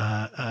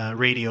 /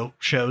 radio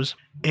shows,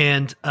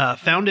 and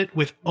found it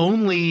with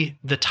only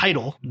the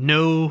title,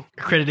 no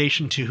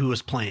accreditation to who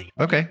was playing.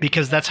 Okay.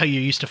 Because that's how you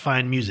used to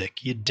find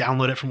music. You'd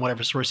download it from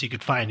whatever source you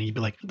could find, and you'd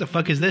be like, what the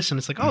fuck is this? And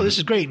it's like, oh, this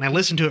is great. And I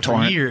listened to it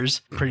Torrent. for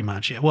years, pretty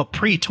much. Yeah. Well,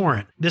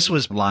 pre-torrent. This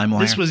was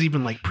LimeWire. This was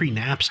even like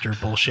pre-Napster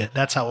bullshit.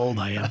 That's how old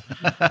I am.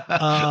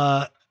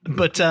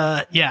 But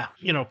yeah,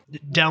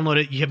 download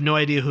it. You have no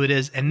idea who it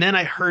is. And then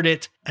I heard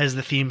it as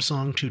the theme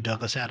song to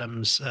Douglas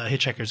Adams'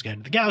 Hitchhiker's Guide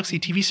to the Galaxy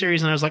TV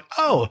series. And I was like,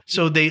 oh,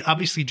 so they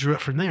obviously drew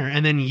it from there.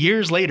 And then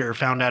years later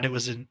found out it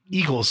was an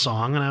Eagles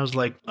song. And I was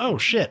like, oh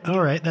shit.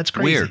 All right. That's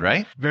crazy. Weird,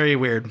 right? Very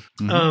weird.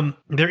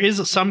 There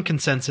is some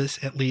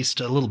consensus, at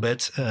least a little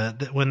bit,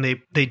 that when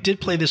they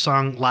did play this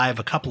song live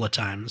a couple of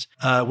times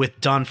with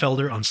Don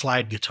Felder on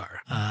slide guitar.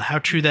 How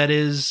true that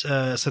is,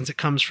 since it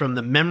comes from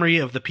the memory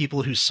of the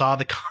people who saw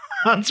the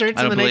concerts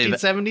in the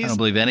 1970s. I don't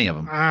believe any of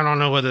them. I don't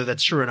know whether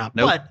that's true or not.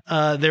 Nope.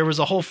 But there was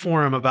a whole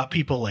forum about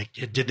people like,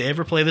 did they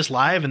ever play this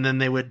live? And then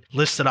they would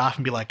list it off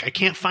and be like, I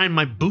can't find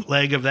my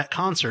bootleg of that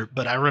concert,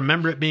 but I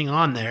remember it being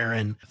on there.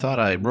 And I thought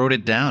I wrote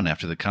it down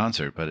after the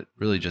concert, but it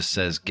really just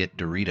says get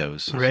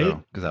Doritos. Right.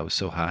 Because I was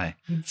so high.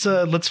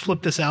 let's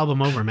flip this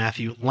album over,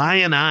 Matthew.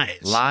 Lion Eyes.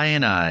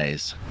 Lion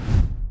Eyes.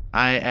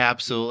 I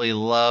absolutely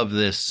love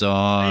this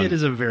song. It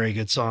is a very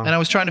good song. And I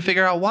was trying to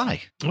figure out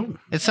why. Oh.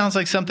 It sounds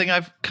like something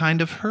I've kind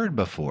of heard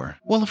before.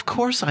 Well, of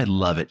course I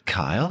love it,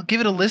 Kyle. Give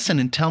it a listen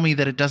and tell me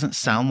that it doesn't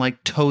sound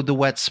like Toad the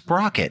Wet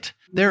Sprocket.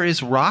 There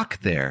is rock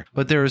there,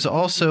 but there is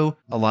also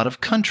a lot of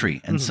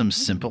country and some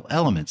simple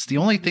elements. The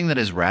only thing that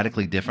is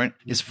radically different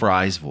is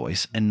Fry's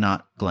voice and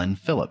not Glenn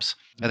Phillips.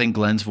 I think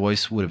Glenn's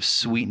voice would have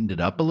sweetened it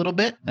up a little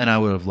bit, and I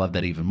would have loved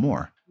that even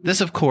more. This,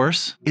 of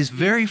course, is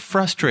very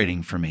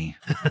frustrating for me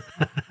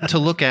to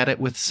look at it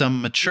with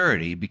some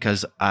maturity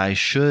because I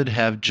should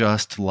have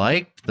just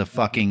liked the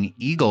fucking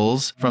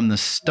Eagles from the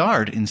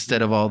start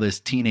instead of all this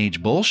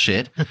teenage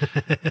bullshit.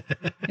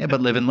 Yeah, but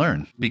live and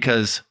learn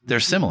because they're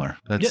similar.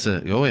 That's,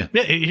 oh yeah.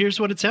 Yeah, here's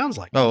what it sounds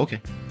like. Oh,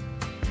 okay.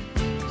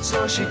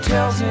 So she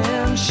tells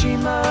him she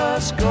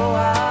must go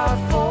out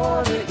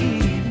for the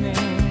evening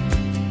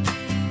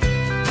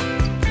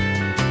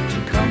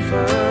to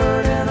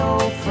comfort an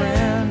old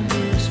friend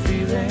who's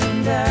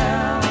feeling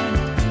down.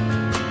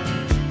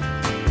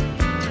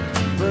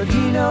 But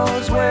he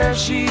knows where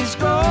she's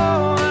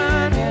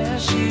going and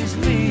she's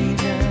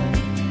leaving.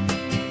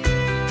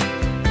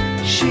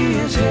 She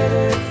is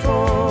headed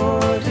for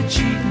the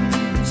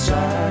cheating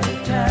side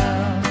of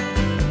town.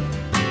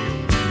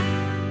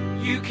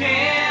 You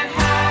can't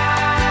hide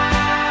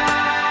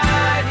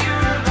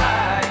your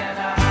lion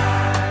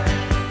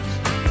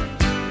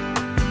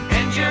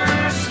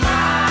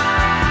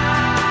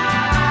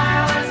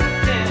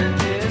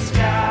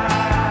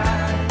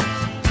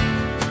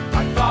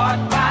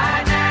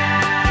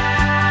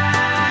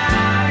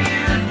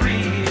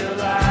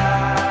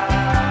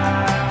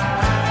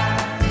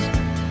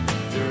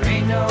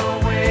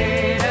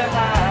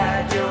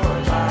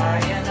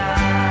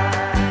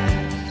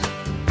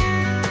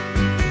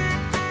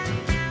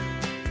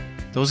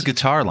Those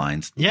guitar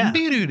lines. Yeah.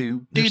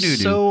 Doo-doo-doo, They're doo-doo-doo.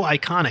 so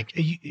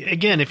iconic.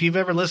 Again, if you've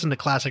ever listened to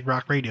classic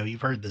rock radio,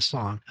 you've heard this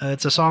song.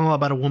 It's a song all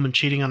about a woman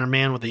cheating on her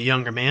man with a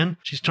younger man.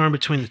 She's torn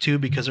between the two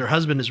because her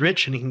husband is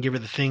rich and he can give her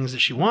the things that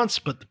she wants,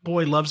 but the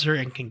boy loves her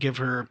and can give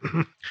her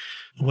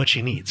what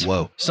she needs.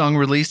 Whoa. Song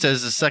released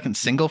as the second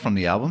single from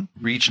the album,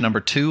 reached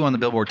number 2 on the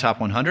Billboard Top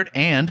 100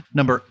 and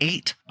number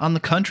 8 on the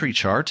country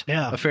chart.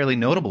 Yeah. A fairly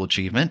notable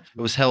achievement.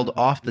 It was held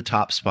off the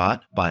top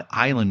spot by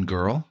Island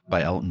Girl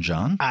by Elton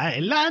John.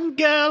 Island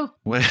Girl.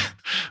 It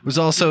was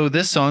also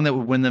this song that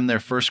would win them their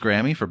first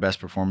Grammy for Best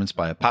Performance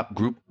by a Pop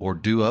Group or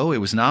Duo. It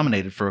was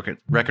nominated for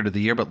Record of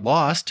the Year, but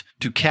lost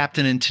to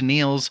Captain and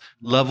Tennille's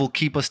Love Will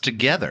Keep Us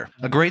Together.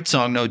 A great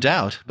song, no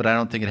doubt, but I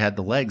don't think it had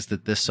the legs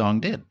that this song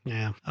did.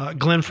 Yeah.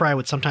 Glenn Frey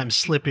would sometimes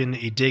slip in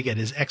a dig at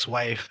his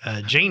ex-wife,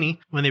 Janie,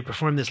 when they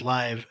performed this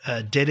live,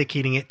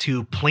 dedicating it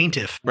to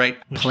Plaintiff. Right,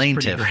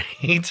 Plaintiff.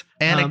 Great.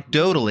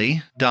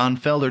 Anecdotally, Don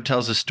Felder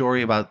tells a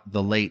story about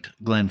the late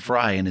Glenn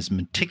Frey and his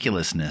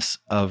meticulousness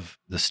of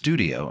the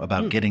studio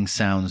about getting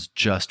sounds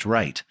just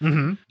right.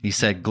 Mm-hmm. He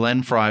said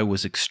Glenn Frey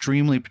was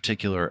extremely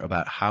particular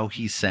about how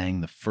he sang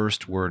the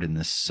first word in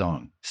this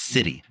song,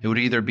 city. It would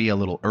either be a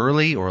little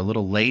early or a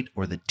little late,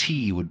 or the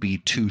T would be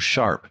too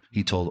sharp,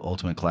 he told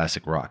Ultimate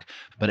Classic Rock.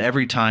 But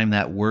every time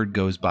that word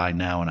goes by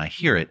now and I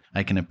hear it,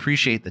 I can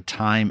appreciate the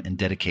time and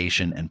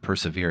dedication and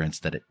perseverance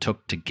that it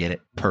took to get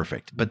it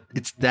perfect. But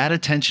it's that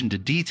attention to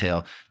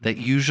detail that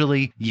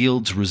usually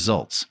yields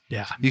results.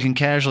 Yeah. You can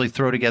casually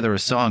throw together a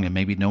song and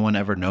maybe no one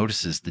ever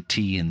notices the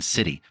T in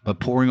city,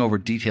 but poring over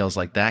details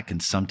like that can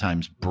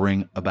sometimes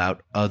bring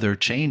about other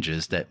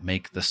changes that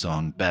make the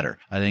song better.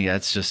 I think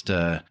that's just,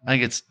 I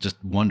think it's just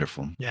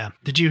wonderful. Yeah.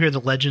 Did you hear the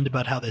legend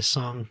about how this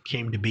song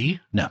came to be?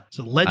 No.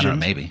 So the legend I don't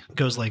know, maybe.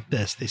 goes like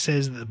this. They say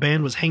that the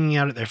band was hanging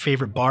out at their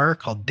favorite bar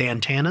called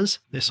Dantana's.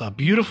 They saw a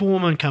beautiful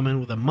woman come in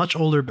with a much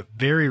older but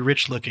very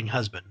rich-looking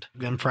husband.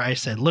 Glenn Frey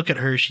said, "Look at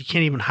her. She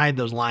can't even hide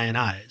those lion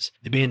eyes."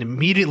 The band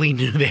immediately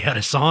knew they had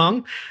a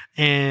song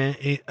and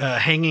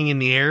hanging in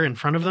the air in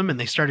front of them, and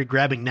they started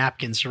grabbing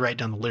napkins to write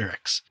down the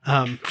lyrics.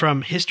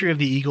 From History of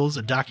the Eagles,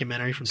 a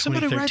documentary from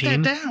Somebody 2013,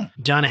 write that down.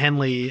 John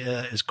Henley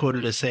is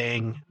quoted as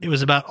saying, "It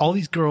was about all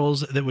these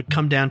girls that would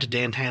come down to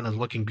Dantana's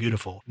looking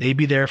beautiful. They'd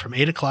be there from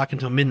 8 o'clock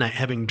until midnight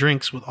having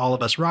drinks with all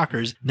of us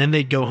rockers, and then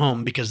they'd go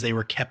home because they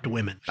were kept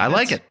women." I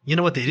like it. You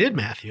know what they did,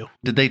 Matthew?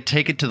 Did they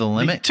take it to the They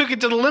limit? took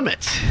it to the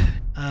limit.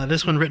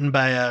 This one written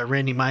by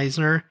Randy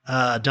Meisner,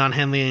 Don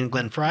Henley, and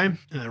Glenn Frey.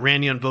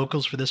 Randy on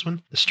vocals for this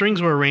one. The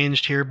strings were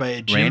arranged here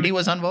by Jim. Randy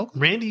was on vocal?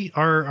 Randy,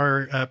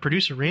 our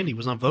producer Randy,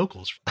 was on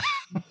vocals.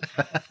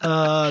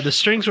 The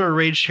strings were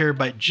arranged here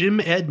by Jim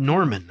Ed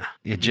Norman.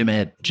 Yeah, Jim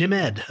Ed. Jim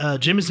Ed.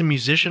 Jim is a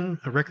musician,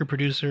 a record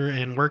producer,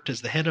 and worked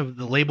as the head of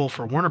the label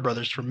for Warner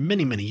Brothers for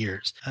many, many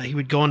years. He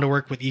would go on to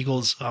work with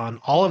Eagles on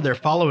all of their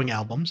following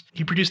albums.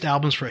 He produced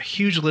albums for a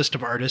huge list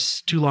of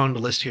artists, too long to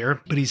list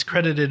here, but he's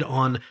credited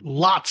on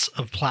lots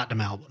of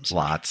platinum albums.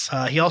 Lots.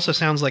 He also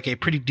sounds like a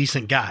pretty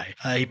decent guy.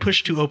 He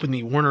pushed to open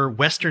the Warner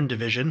Western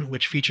Division,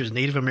 which features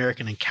Native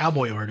American and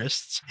cowboy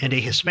artists, and a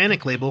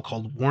Hispanic label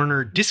called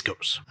Warner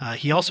Discos.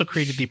 He also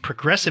created the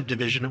Progressive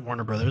Division at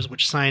Warner Brothers,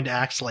 which signed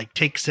acts like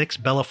Take Six,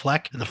 Bella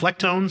Fleck, and the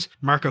Flecktones,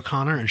 Mark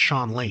O'Connor, and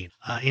Sean Lane.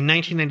 In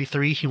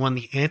 1993, he won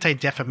the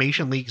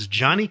Anti-Defamation League's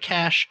Johnny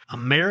Cash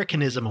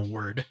Americanism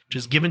Award, which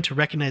is given to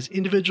recognize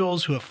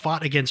individuals who have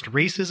fought against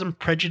racism,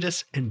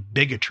 prejudice, and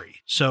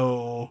bigotry.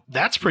 So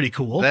that's pretty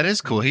cool. That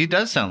is cool. He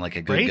does sound like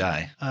a good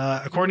Right?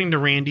 guy. According to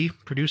Randy,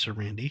 producer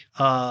Randy,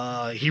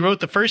 he wrote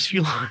the first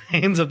few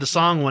lines of the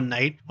song one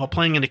night while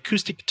playing an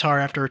acoustic guitar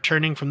after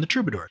returning from the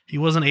Troubadour. He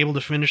wasn't able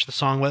to finish the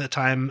song by the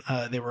time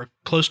they were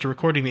close to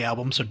recording the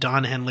album, so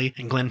Don Henley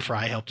and Glenn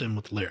Frey helped him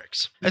with the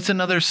lyrics. It's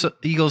another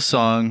Eagles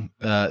song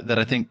that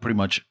I think pretty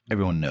much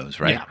everyone knows,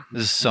 right? Yeah.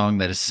 This is a song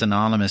that is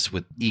synonymous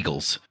with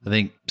Eagles. I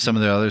think some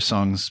of the other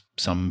songs,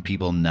 some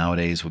people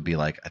nowadays would be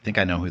like, I think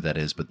I know who that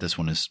is, but this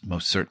one is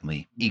most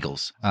certainly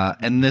Eagles.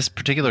 And this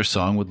particular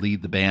song would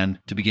lead the band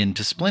to begin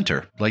to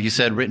splinter. Like you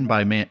said, written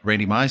by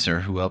Randy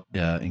Meisner, who helped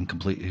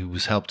who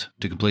was helped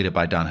to complete it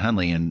by Don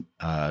Henley and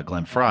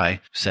Glenn Frey.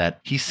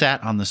 He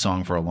sat on the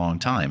song for a long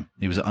time.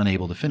 He was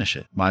unable to finish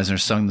it. Meisner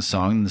sung the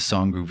song, and the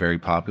song grew very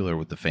popular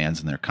with the fans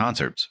in their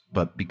concerts.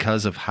 But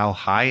because of how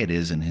high it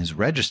is in his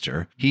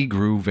register, he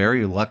grew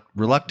very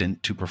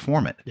reluctant to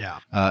perform it. Yeah.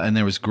 And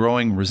there was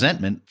growing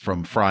resentment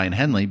from Frey and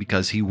Henley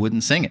because he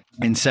wouldn't sing it.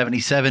 In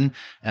 1977,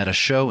 at a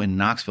show in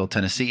Knoxville,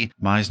 Tennessee,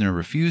 Meisner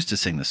refused to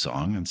sing the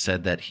song and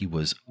said that he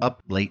was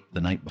up late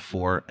the night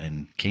before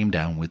and came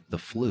down with the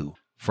flu.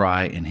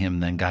 Frey and him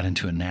then got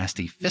into a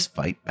nasty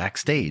fistfight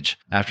backstage.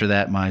 After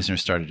that, Meisner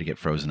started to get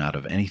frozen out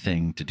of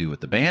anything to do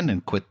with the band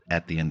and quit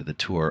at the end of the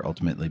tour,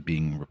 ultimately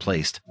being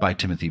replaced by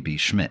Timothy B.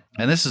 Schmidt.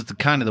 And this is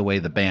kind of the way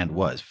the band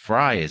was.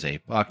 Frey is a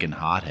fucking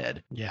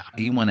hothead. Yeah.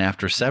 He went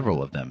after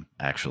several of them,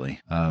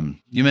 actually.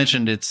 You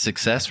mentioned its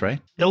success,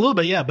 right? A little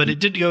bit, yeah, but it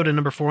did go to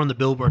number 4 on the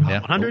Billboard Hot Yeah.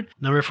 100,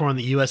 number 4 on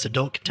the U.S.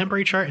 Adult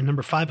Contemporary chart, and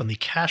number 5 on the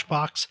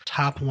Cashbox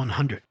Top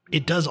 100.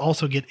 it does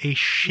also get a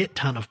shit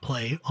ton of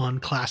play on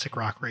classic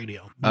rock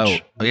radio.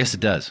 Yes, it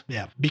does.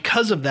 Yeah.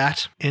 Because of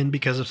that, and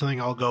because of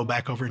something I'll go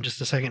back over in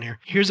just a second here,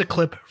 here's a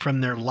clip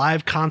from their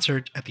live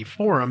concert at the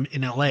Forum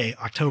in LA,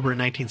 October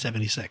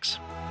 1976.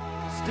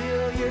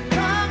 Still you're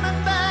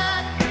coming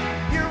back,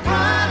 you're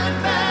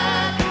running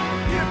back,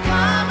 you're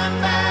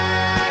coming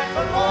back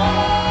for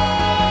more.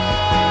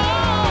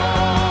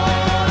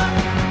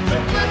 So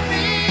put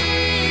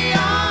me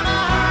on a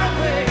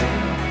highway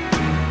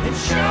and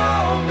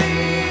show me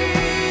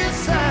a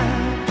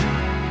sign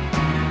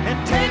and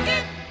take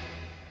it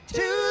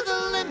to the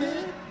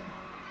limit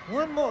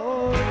one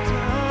more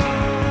time.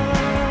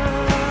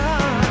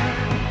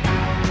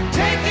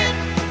 Take it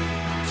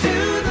to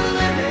the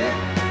limit.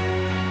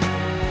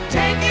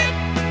 Take it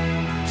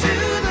to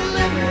the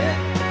limit.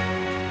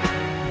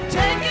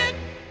 Take it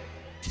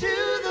to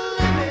the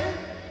limit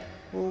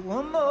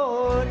one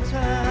more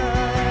time.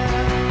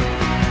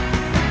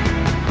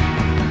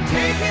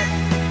 Take it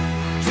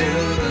to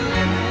the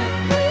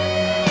limit.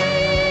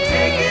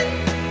 Take it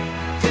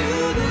to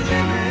the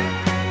limit.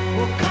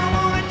 Well, come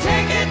on and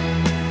take it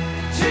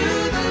to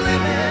the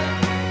limit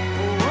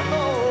one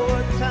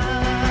more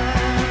time.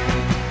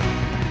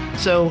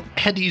 So I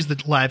had to use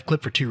the live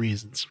clip for two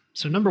reasons.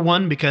 So number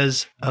one,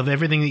 because of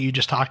everything that you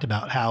just talked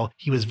about, how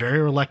he was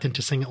very reluctant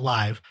to sing it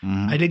live.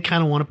 I did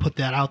kind of want to put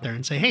that out there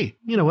and say, hey,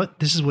 you know what?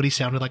 This is what he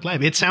sounded like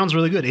live. It sounds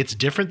really good. It's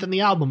different than the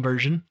album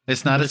version.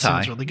 It's not as high. It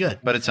sounds really good.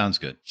 But it sounds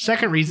good.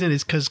 Second reason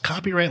is because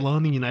copyright law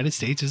in the United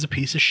States is a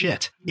piece of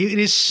shit. It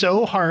is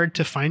so hard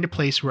to find a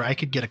place where I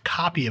could get a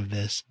copy of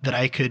this that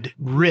I could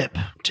rip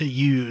to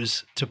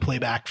use to play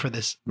back for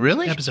this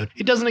episode.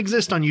 It doesn't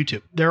exist on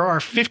YouTube. There are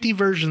 50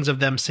 versions of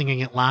them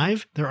singing it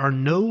live. There are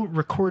no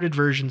recorded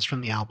versions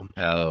from the album.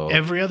 Oh.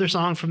 Every other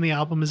song from the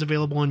album is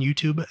available on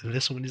YouTube.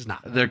 This one is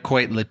not. They're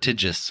quite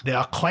litigious. They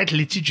are quite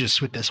litigious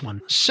with this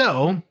one.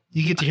 So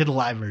you get to hear the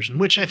live version,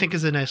 which I think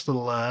is a nice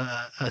little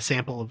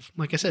sample of,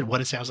 like I said, what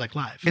it sounds like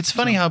live. It's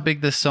funny how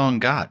big this song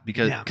got,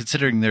 because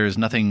considering there is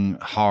nothing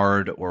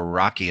hard or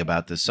rocky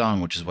about this song,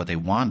 which is what they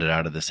wanted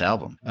out of this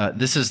album.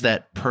 This is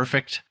that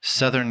perfect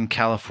Southern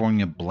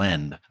California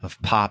blend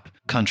of pop,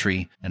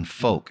 country, and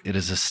folk. It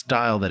is a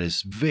style that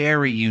is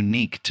very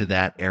unique to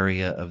that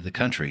area of the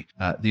country.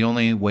 The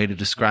only way to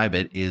describe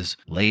it is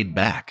laid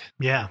back.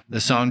 Yeah.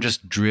 The song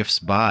just drifts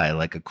by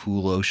like a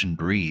cool ocean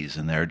breeze,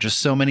 and there are just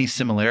so many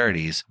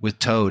similarities with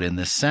Toad in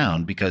this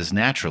sound because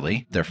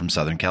naturally they're from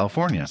Southern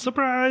California.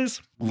 Surprise!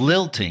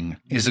 Lilting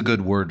is a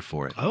good word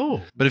for it.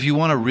 Oh. But if you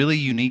want a really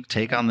unique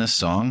take on this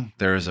song,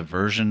 there is a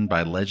version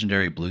by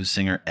legendary blues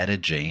singer Etta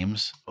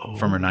James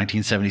from her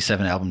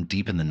 1977 album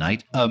Deep in the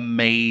Night.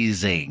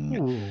 Amazing.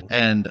 Ooh.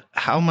 And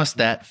how must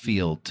that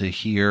feel to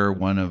hear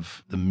one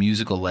of the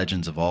musical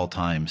legends of all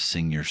time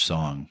sing your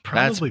song?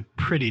 Probably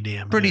pretty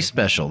damn pretty good.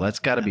 Special. That's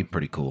got to be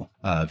pretty cool.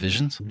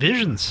 Visions?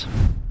 Visions.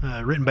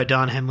 Written by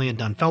Don Henley and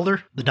Don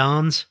Felder, the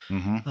Dons.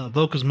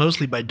 Vocals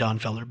mostly by Don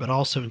Felder, but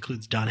also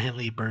includes Don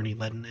Henley, Bernie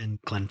Ledden, and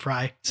Glenn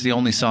Frey. It's the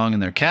only song in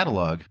their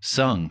catalog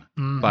sung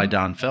by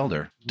Don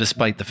Felder,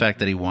 despite the fact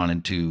that he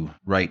wanted to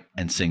write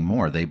and sing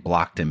more. They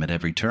blocked him at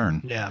every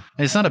turn. Yeah.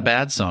 And it's not a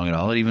bad song at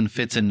all. It even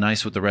fits in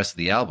nice with the rest of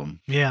the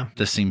album. Yeah.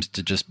 This seems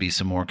to just be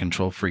some more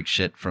Control Freak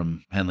shit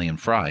from Henley and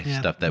Frey,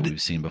 stuff that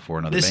we've seen before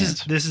in other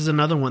bands. This is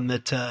another one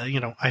that,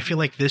 I feel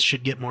like this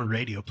should get more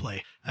radio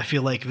play. I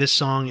feel like this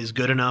song is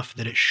good enough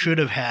that it should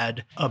have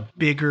had a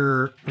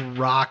bigger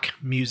rock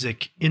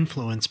music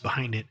influence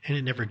behind it, and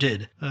it never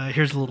did.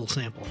 Here's a little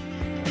sample.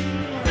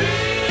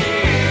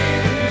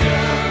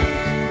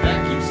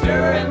 That keeps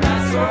stirring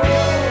my soul.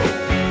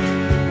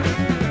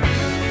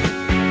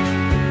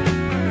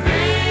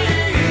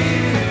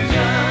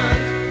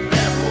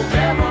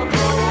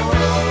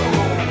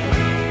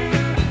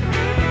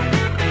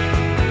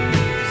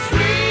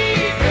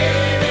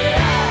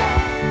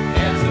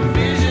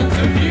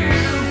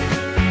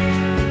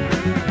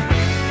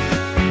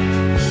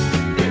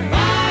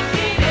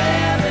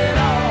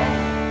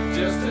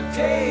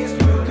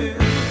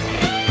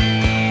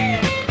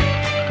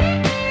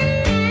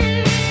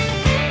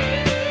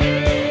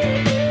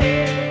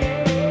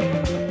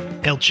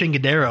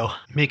 Chingadero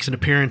makes an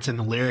appearance in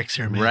the lyrics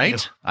here, Matthew.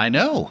 Right? I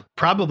know.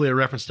 Probably a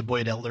reference to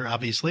Boyd Elder,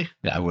 obviously.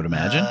 Yeah, I would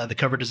imagine. The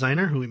cover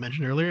designer, who we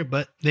mentioned earlier,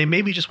 but they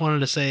maybe just wanted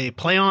to say,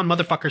 play on,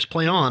 motherfuckers,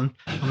 play on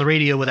the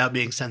radio without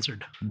being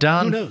censored.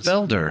 Don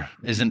Felder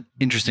is an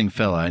interesting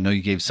fella. I know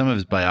you gave some of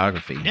his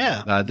biography.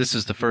 Yeah. This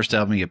is the first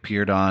album he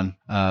appeared on,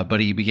 but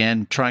he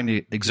began trying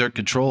to exert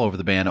control over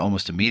the band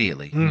almost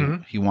immediately.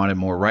 He wanted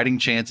more writing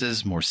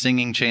chances, more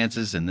singing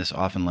chances, and this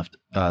often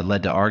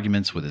led to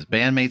arguments with his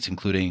bandmates,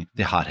 including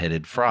the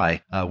hot-headed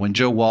Frey. When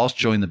Joe Walsh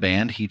joined the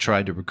band, he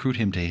tried to recruit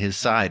him to his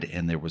side,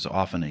 and there was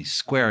often a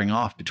squaring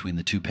off between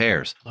the two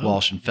pairs,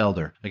 Walsh and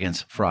Felder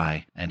against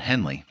Frey and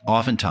Henley.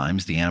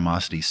 Oftentimes, the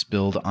animosity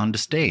spilled onto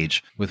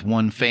stage, with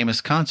one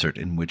famous concert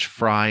in which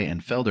Frey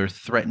and Felder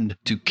threatened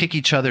to kick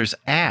each other's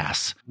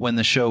ass when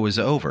the show was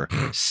over,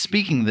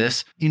 speaking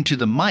this into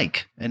the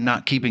mic and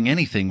not keeping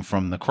anything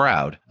from the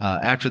crowd.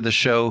 After the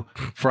show,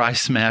 Frey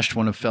smashed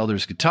one of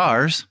Felder's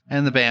guitars,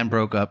 and the band broke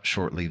broke up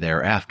shortly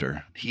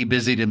thereafter. He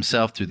busied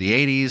himself through the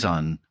 80s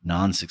on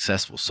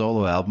non-successful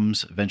solo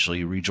albums. Eventually,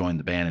 he rejoined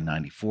the band in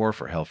 94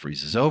 for Hell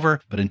Freezes Over.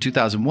 But in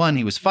 2001,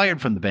 he was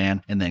fired from the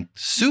band and then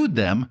sued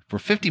them for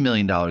 $50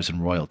 million in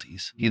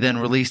royalties. He then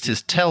released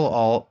his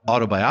tell-all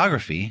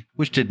autobiography,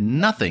 which did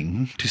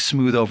nothing to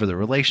smooth over the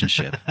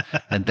relationship.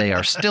 And they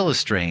are still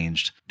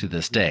estranged to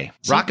this day.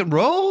 Rock and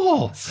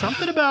roll!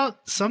 Something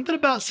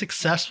about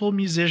successful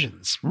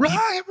musicians. Rock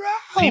and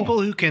roll!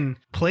 People who can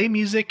play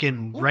music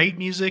and write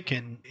music,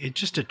 and it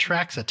just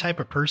attracts a type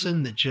of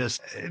person that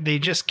they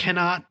just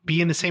cannot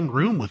be in the same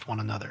room with one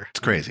another. It's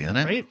crazy, isn't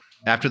it? Right?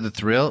 After the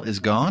Thrill is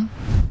gone.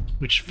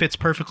 Which fits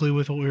perfectly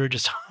with what we were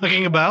just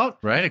talking about.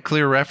 Right? A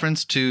clear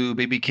reference to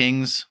B.B.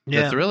 King's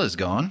The Thrill is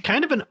Gone.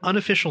 Kind of an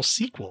unofficial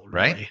sequel,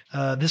 really.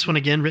 Right. This one,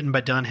 again, written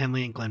by Don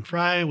Henley and Glenn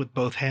Frey, with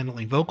both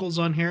handling vocals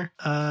on here.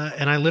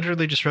 And I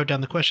literally just wrote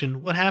down the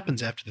question, what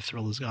happens after The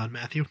Thrill is Gone,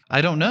 Matthew?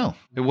 I don't know.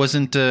 It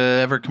wasn't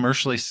ever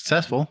commercially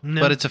successful,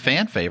 but it's a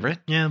fan favorite.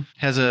 Yeah.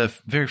 Has a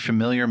very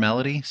familiar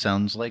melody.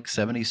 Sounds like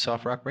 70s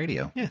soft rock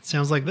radio. Yeah, it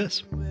sounds like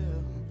this.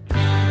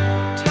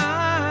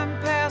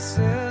 Time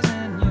passes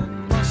and you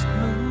must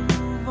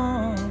move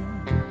on.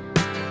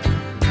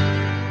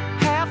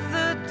 Half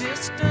the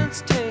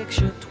distance takes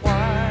you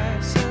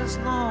twice as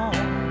long.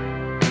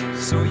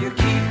 So you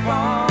keep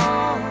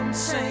on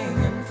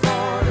singing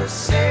for the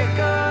sake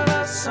of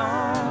the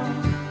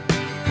song.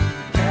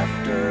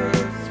 After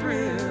the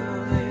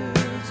thrill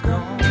is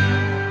gone.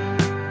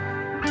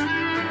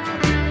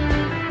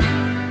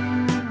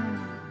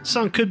 The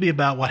song could be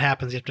about what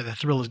happens after the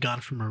thrill is gone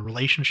from a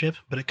relationship,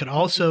 but it could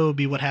also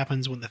be what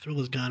happens when the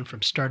thrill is gone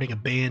from starting a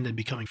band and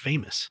becoming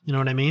famous. You know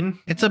what I mean?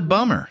 It's a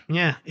bummer.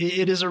 Yeah,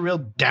 it is a real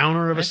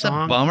downer of a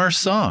song. It's a bummer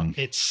song.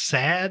 It's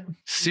sad.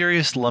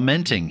 Serious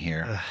lamenting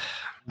here.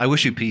 I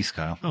wish you peace,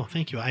 Kyle. Oh,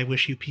 thank you. I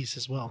wish you peace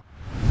as well.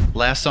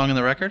 Last song on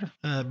the record?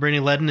 Bernie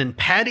Ledden and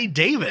Patty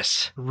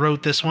Davis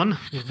wrote this one,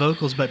 with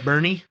vocals by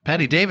Bernie.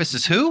 Patty Davis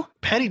is who?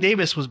 Patty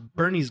Davis was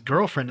Bernie's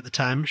girlfriend at the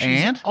time.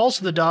 She's And?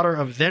 also the daughter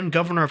of then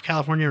Governor of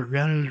California,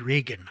 Ronald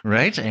Reagan.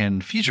 Right,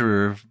 and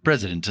future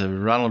President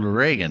Ronald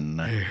Reagan.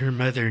 Her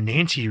mother,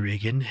 Nancy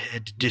Reagan,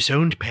 had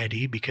disowned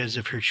Patty because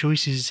of her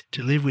choices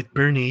to live with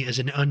Bernie as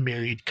an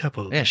unmarried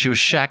couple. Yeah, she was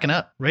shacking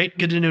up. Right?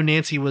 Good to know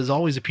Nancy was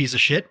always a piece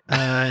of shit,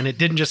 and it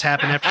didn't just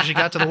happen after she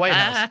got to the White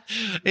House.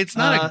 It's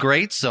not a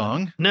great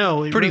song.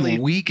 No, it Pretty really,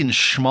 weak and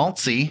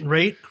schmaltzy.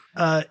 right?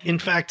 In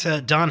fact,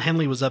 Don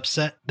Henley was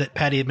upset that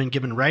Patty had been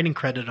given writing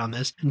credit on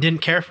this and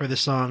didn't care for the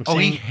song. Oh,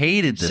 he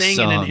hated this saying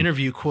song. in an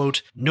interview,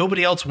 quote,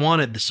 "Nobody else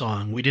wanted the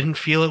song. We didn't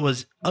feel it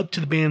was up to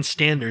the band's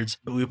standards,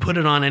 but we put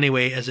it on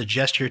anyway as a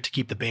gesture to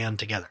keep the band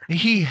together."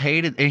 He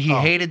hated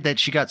that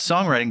she got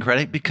songwriting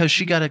credit because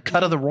she got a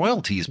cut of the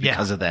royalties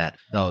because of that.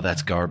 Oh,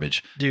 that's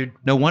garbage. Dude.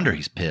 No wonder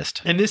he's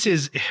pissed. And this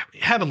is,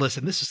 have a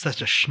listen, this is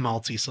such a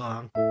schmaltzy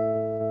song.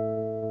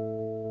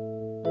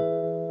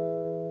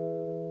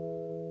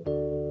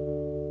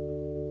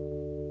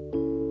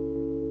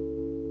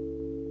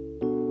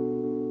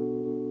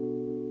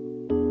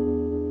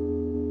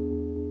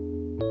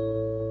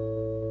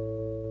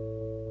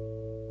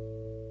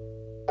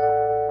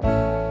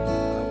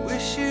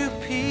 Wish you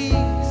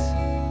peace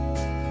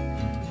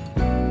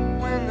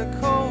when the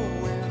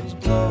cold winds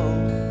blow,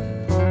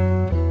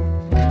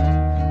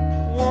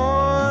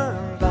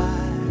 warmed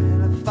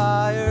by the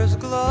fire's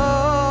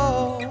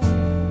glow.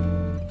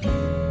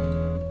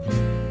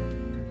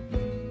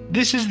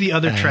 This is the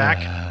other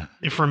track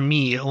for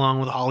me, along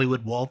with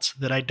Hollywood Waltz,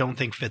 that I don't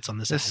think fits on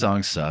this This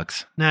album. song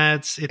sucks. Nah,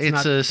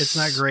 it's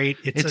not great.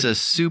 It's a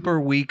super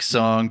weak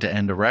song to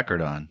end a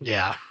record on.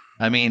 Yeah.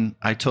 I mean,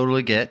 I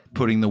totally get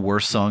putting the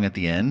worst song at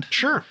the end.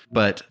 Sure.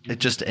 But it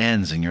just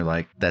ends and you're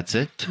like, that's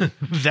it?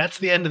 That's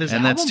the end of this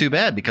And album. that's too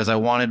bad because I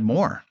wanted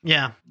more.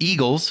 Yeah.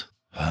 Eagles.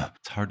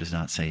 It's hard to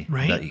not say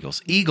Right? the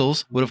Eagles.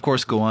 Eagles would, of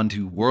course, go on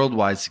to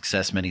worldwide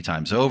success many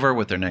times over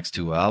with their next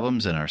two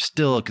albums and are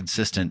still a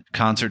consistent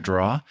concert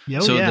draw.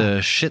 So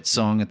the shit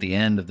song at the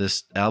end of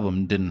this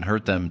album didn't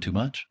hurt them too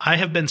much. I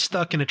have been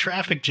stuck in a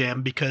traffic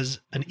jam because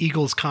an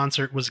Eagles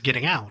concert was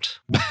getting out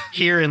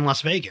here in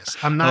Las Vegas.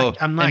 I'm not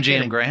MGM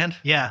kidding. Grand?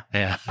 Yeah.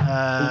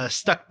 Yeah.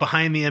 Stuck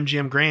behind the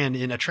MGM Grand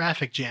in a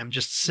traffic jam,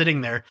 just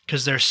sitting there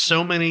because there's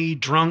so many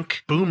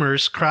drunk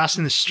boomers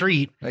crossing the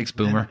street. Thanks,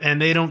 Boomer.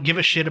 And they don't give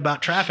a shit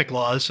about traffic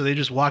laws, so they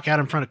just walk out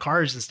in front of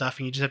cars and stuff,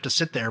 and you just have to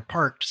sit there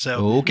parked.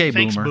 So Okay,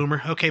 thanks, Boomer.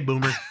 Okay,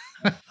 Boomer.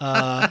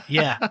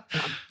 Yeah,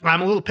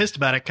 I'm a little pissed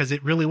about it because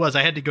it really was.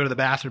 I had to go to the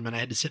bathroom and I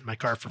had to sit in my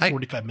car for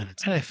 45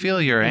 minutes. And I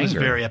feel your It was anger.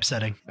 very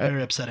upsetting.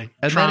 Very upsetting.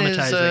 And that is,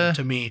 Traumatizing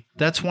to me.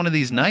 That's One of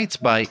These Nights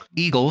by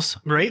Eagles.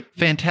 Right?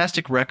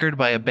 Fantastic record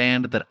by a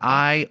band that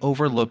I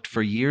overlooked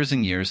for years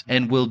and years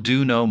and will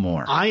do no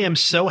more. I am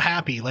so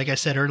happy, like I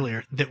said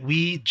earlier, that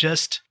we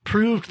just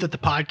proved that the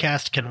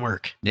podcast can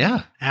work.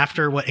 Yeah.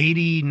 After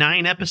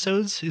 89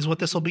 episodes is what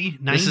this will be?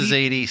 90? This is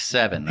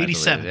 87. I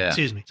 87, believe, yeah.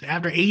 excuse me. So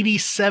after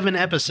 87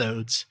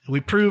 episodes, we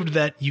proved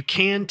that you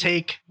can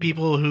take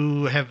people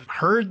who have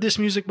heard this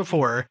music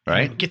before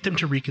Right. and get them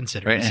to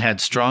reconsider Right, it. and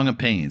had strong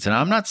opinions. And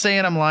I'm not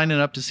saying I'm lining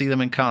up to see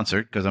them in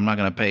concert because I'm not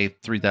going to pay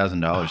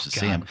 $3,000 to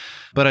see them.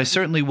 But I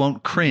certainly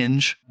won't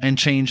cringe and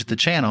change the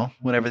channel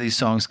whenever these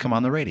songs come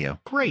on the radio.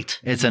 Great.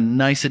 It's a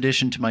nice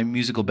addition to my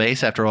musical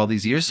base after all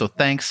these years. So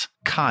thanks,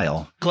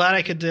 Kyle. Glad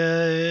I could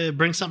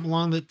bring something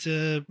along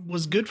that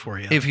was good for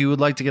you. If you would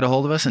like to get a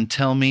hold of us and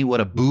tell me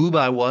what a boob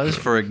I was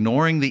for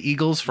ignoring the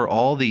Eagles for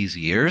all these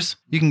years,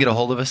 you can get a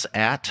hold of us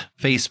at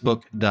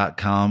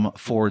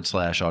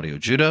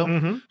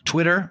facebook.com/audiojudo,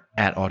 Twitter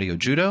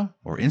 @audiojudo,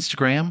 or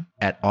Instagram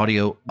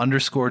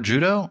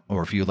 @audio_judo.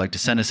 Or if you would like to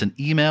send us an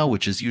email,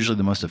 which is usually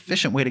the most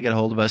efficient way to get a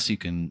hold of us, you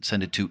can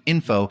send it to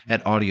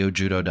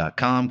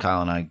info@audiojudo.com.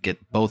 Kyle and I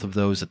get both of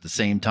those at the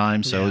same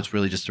time, so it's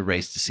really just a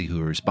race to see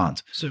who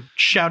responds. So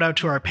shout out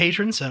to our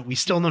patrons. We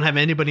still don't have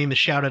anybody in the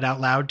Shout It Out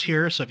Loud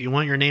tier, so if you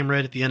want your name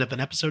read at the end of an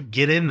episode,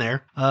 get in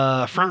there.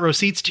 Front Row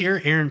Seats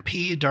tier, Aaron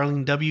P.,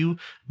 Darling W.,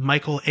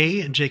 Michael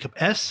A., and Jacob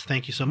S.,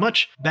 thank you so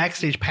much.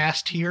 Backstage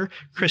Pass tier,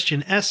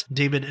 Christian S.,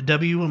 David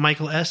W.,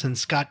 Michael S., and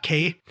Scott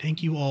K.,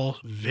 thank you all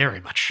very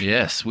much.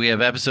 Yes, we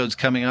have episodes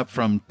coming up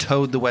from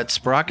Toad the Wet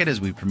Sprocket as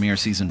we premiere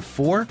season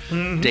 4,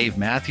 Dave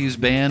Matthews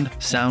Band,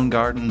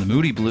 Soundgarden, The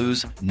Moody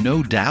Blues,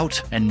 No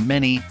Doubt, and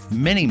many,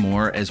 many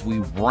more as we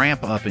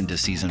ramp up into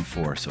season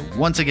 4. So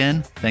once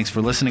again, thanks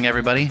for listening,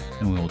 everybody,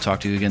 and we will talk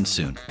to you again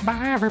soon.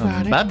 Bye,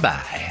 everybody.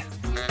 Bye-bye.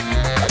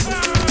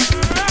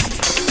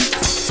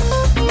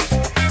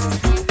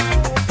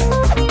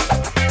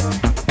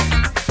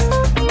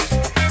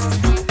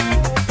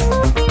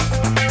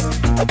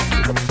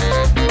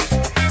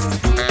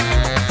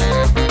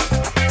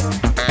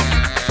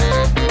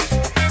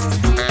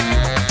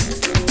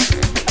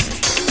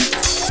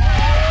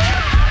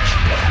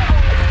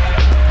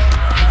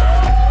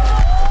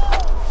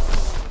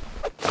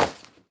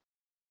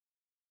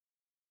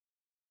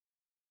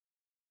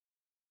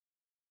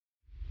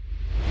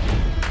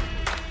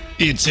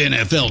 It's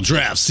NFL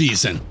draft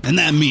season, and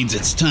that means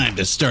it's time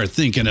to start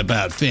thinking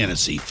about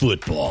fantasy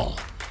football.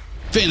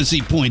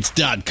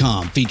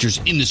 FantasyPoints.com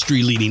features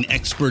industry-leading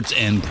experts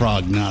and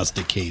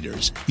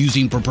prognosticators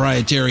using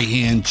proprietary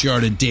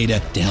hand-charted data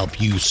to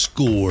help you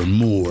score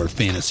more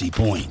fantasy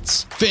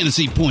points.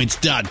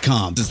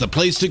 FantasyPoints.com is the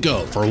place to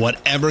go for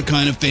whatever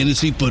kind of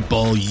fantasy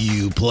football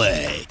you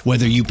play.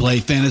 Whether you play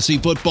fantasy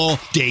football,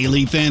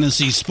 daily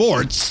fantasy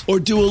sports,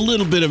 or do a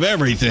little bit of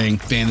everything,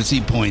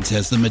 Fantasy Points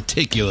has the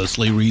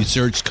meticulously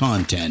researched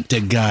content to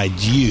guide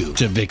you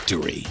to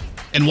victory.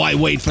 And why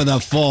wait for the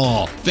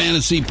fall?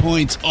 Fantasy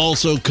Points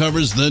also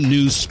covers the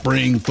new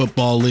spring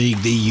football league,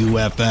 the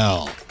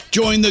UFL.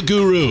 Join the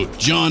guru,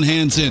 John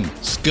Hansen,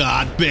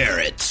 Scott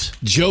Barrett,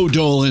 Joe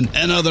Dolan,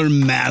 and other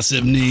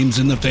massive names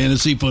in the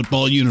fantasy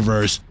football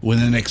universe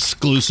with an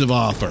exclusive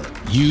offer.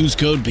 Use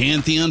code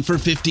Pantheon for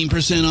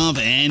 15% off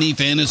any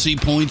Fantasy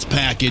Points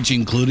package,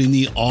 including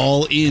the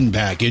all-in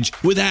package,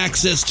 with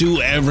access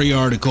to every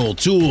article,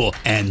 tool,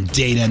 and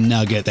data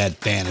nugget that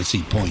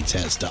Fantasy Points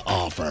has to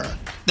offer.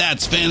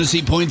 That's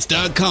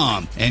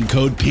FantasyPoints.com and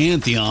code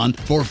Pantheon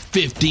for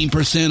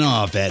 15%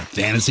 off at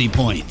Fantasy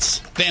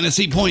Points.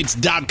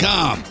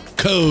 FantasyPoints.com,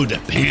 code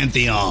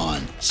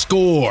Pantheon.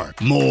 Score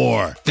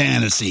more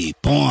fantasy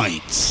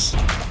points.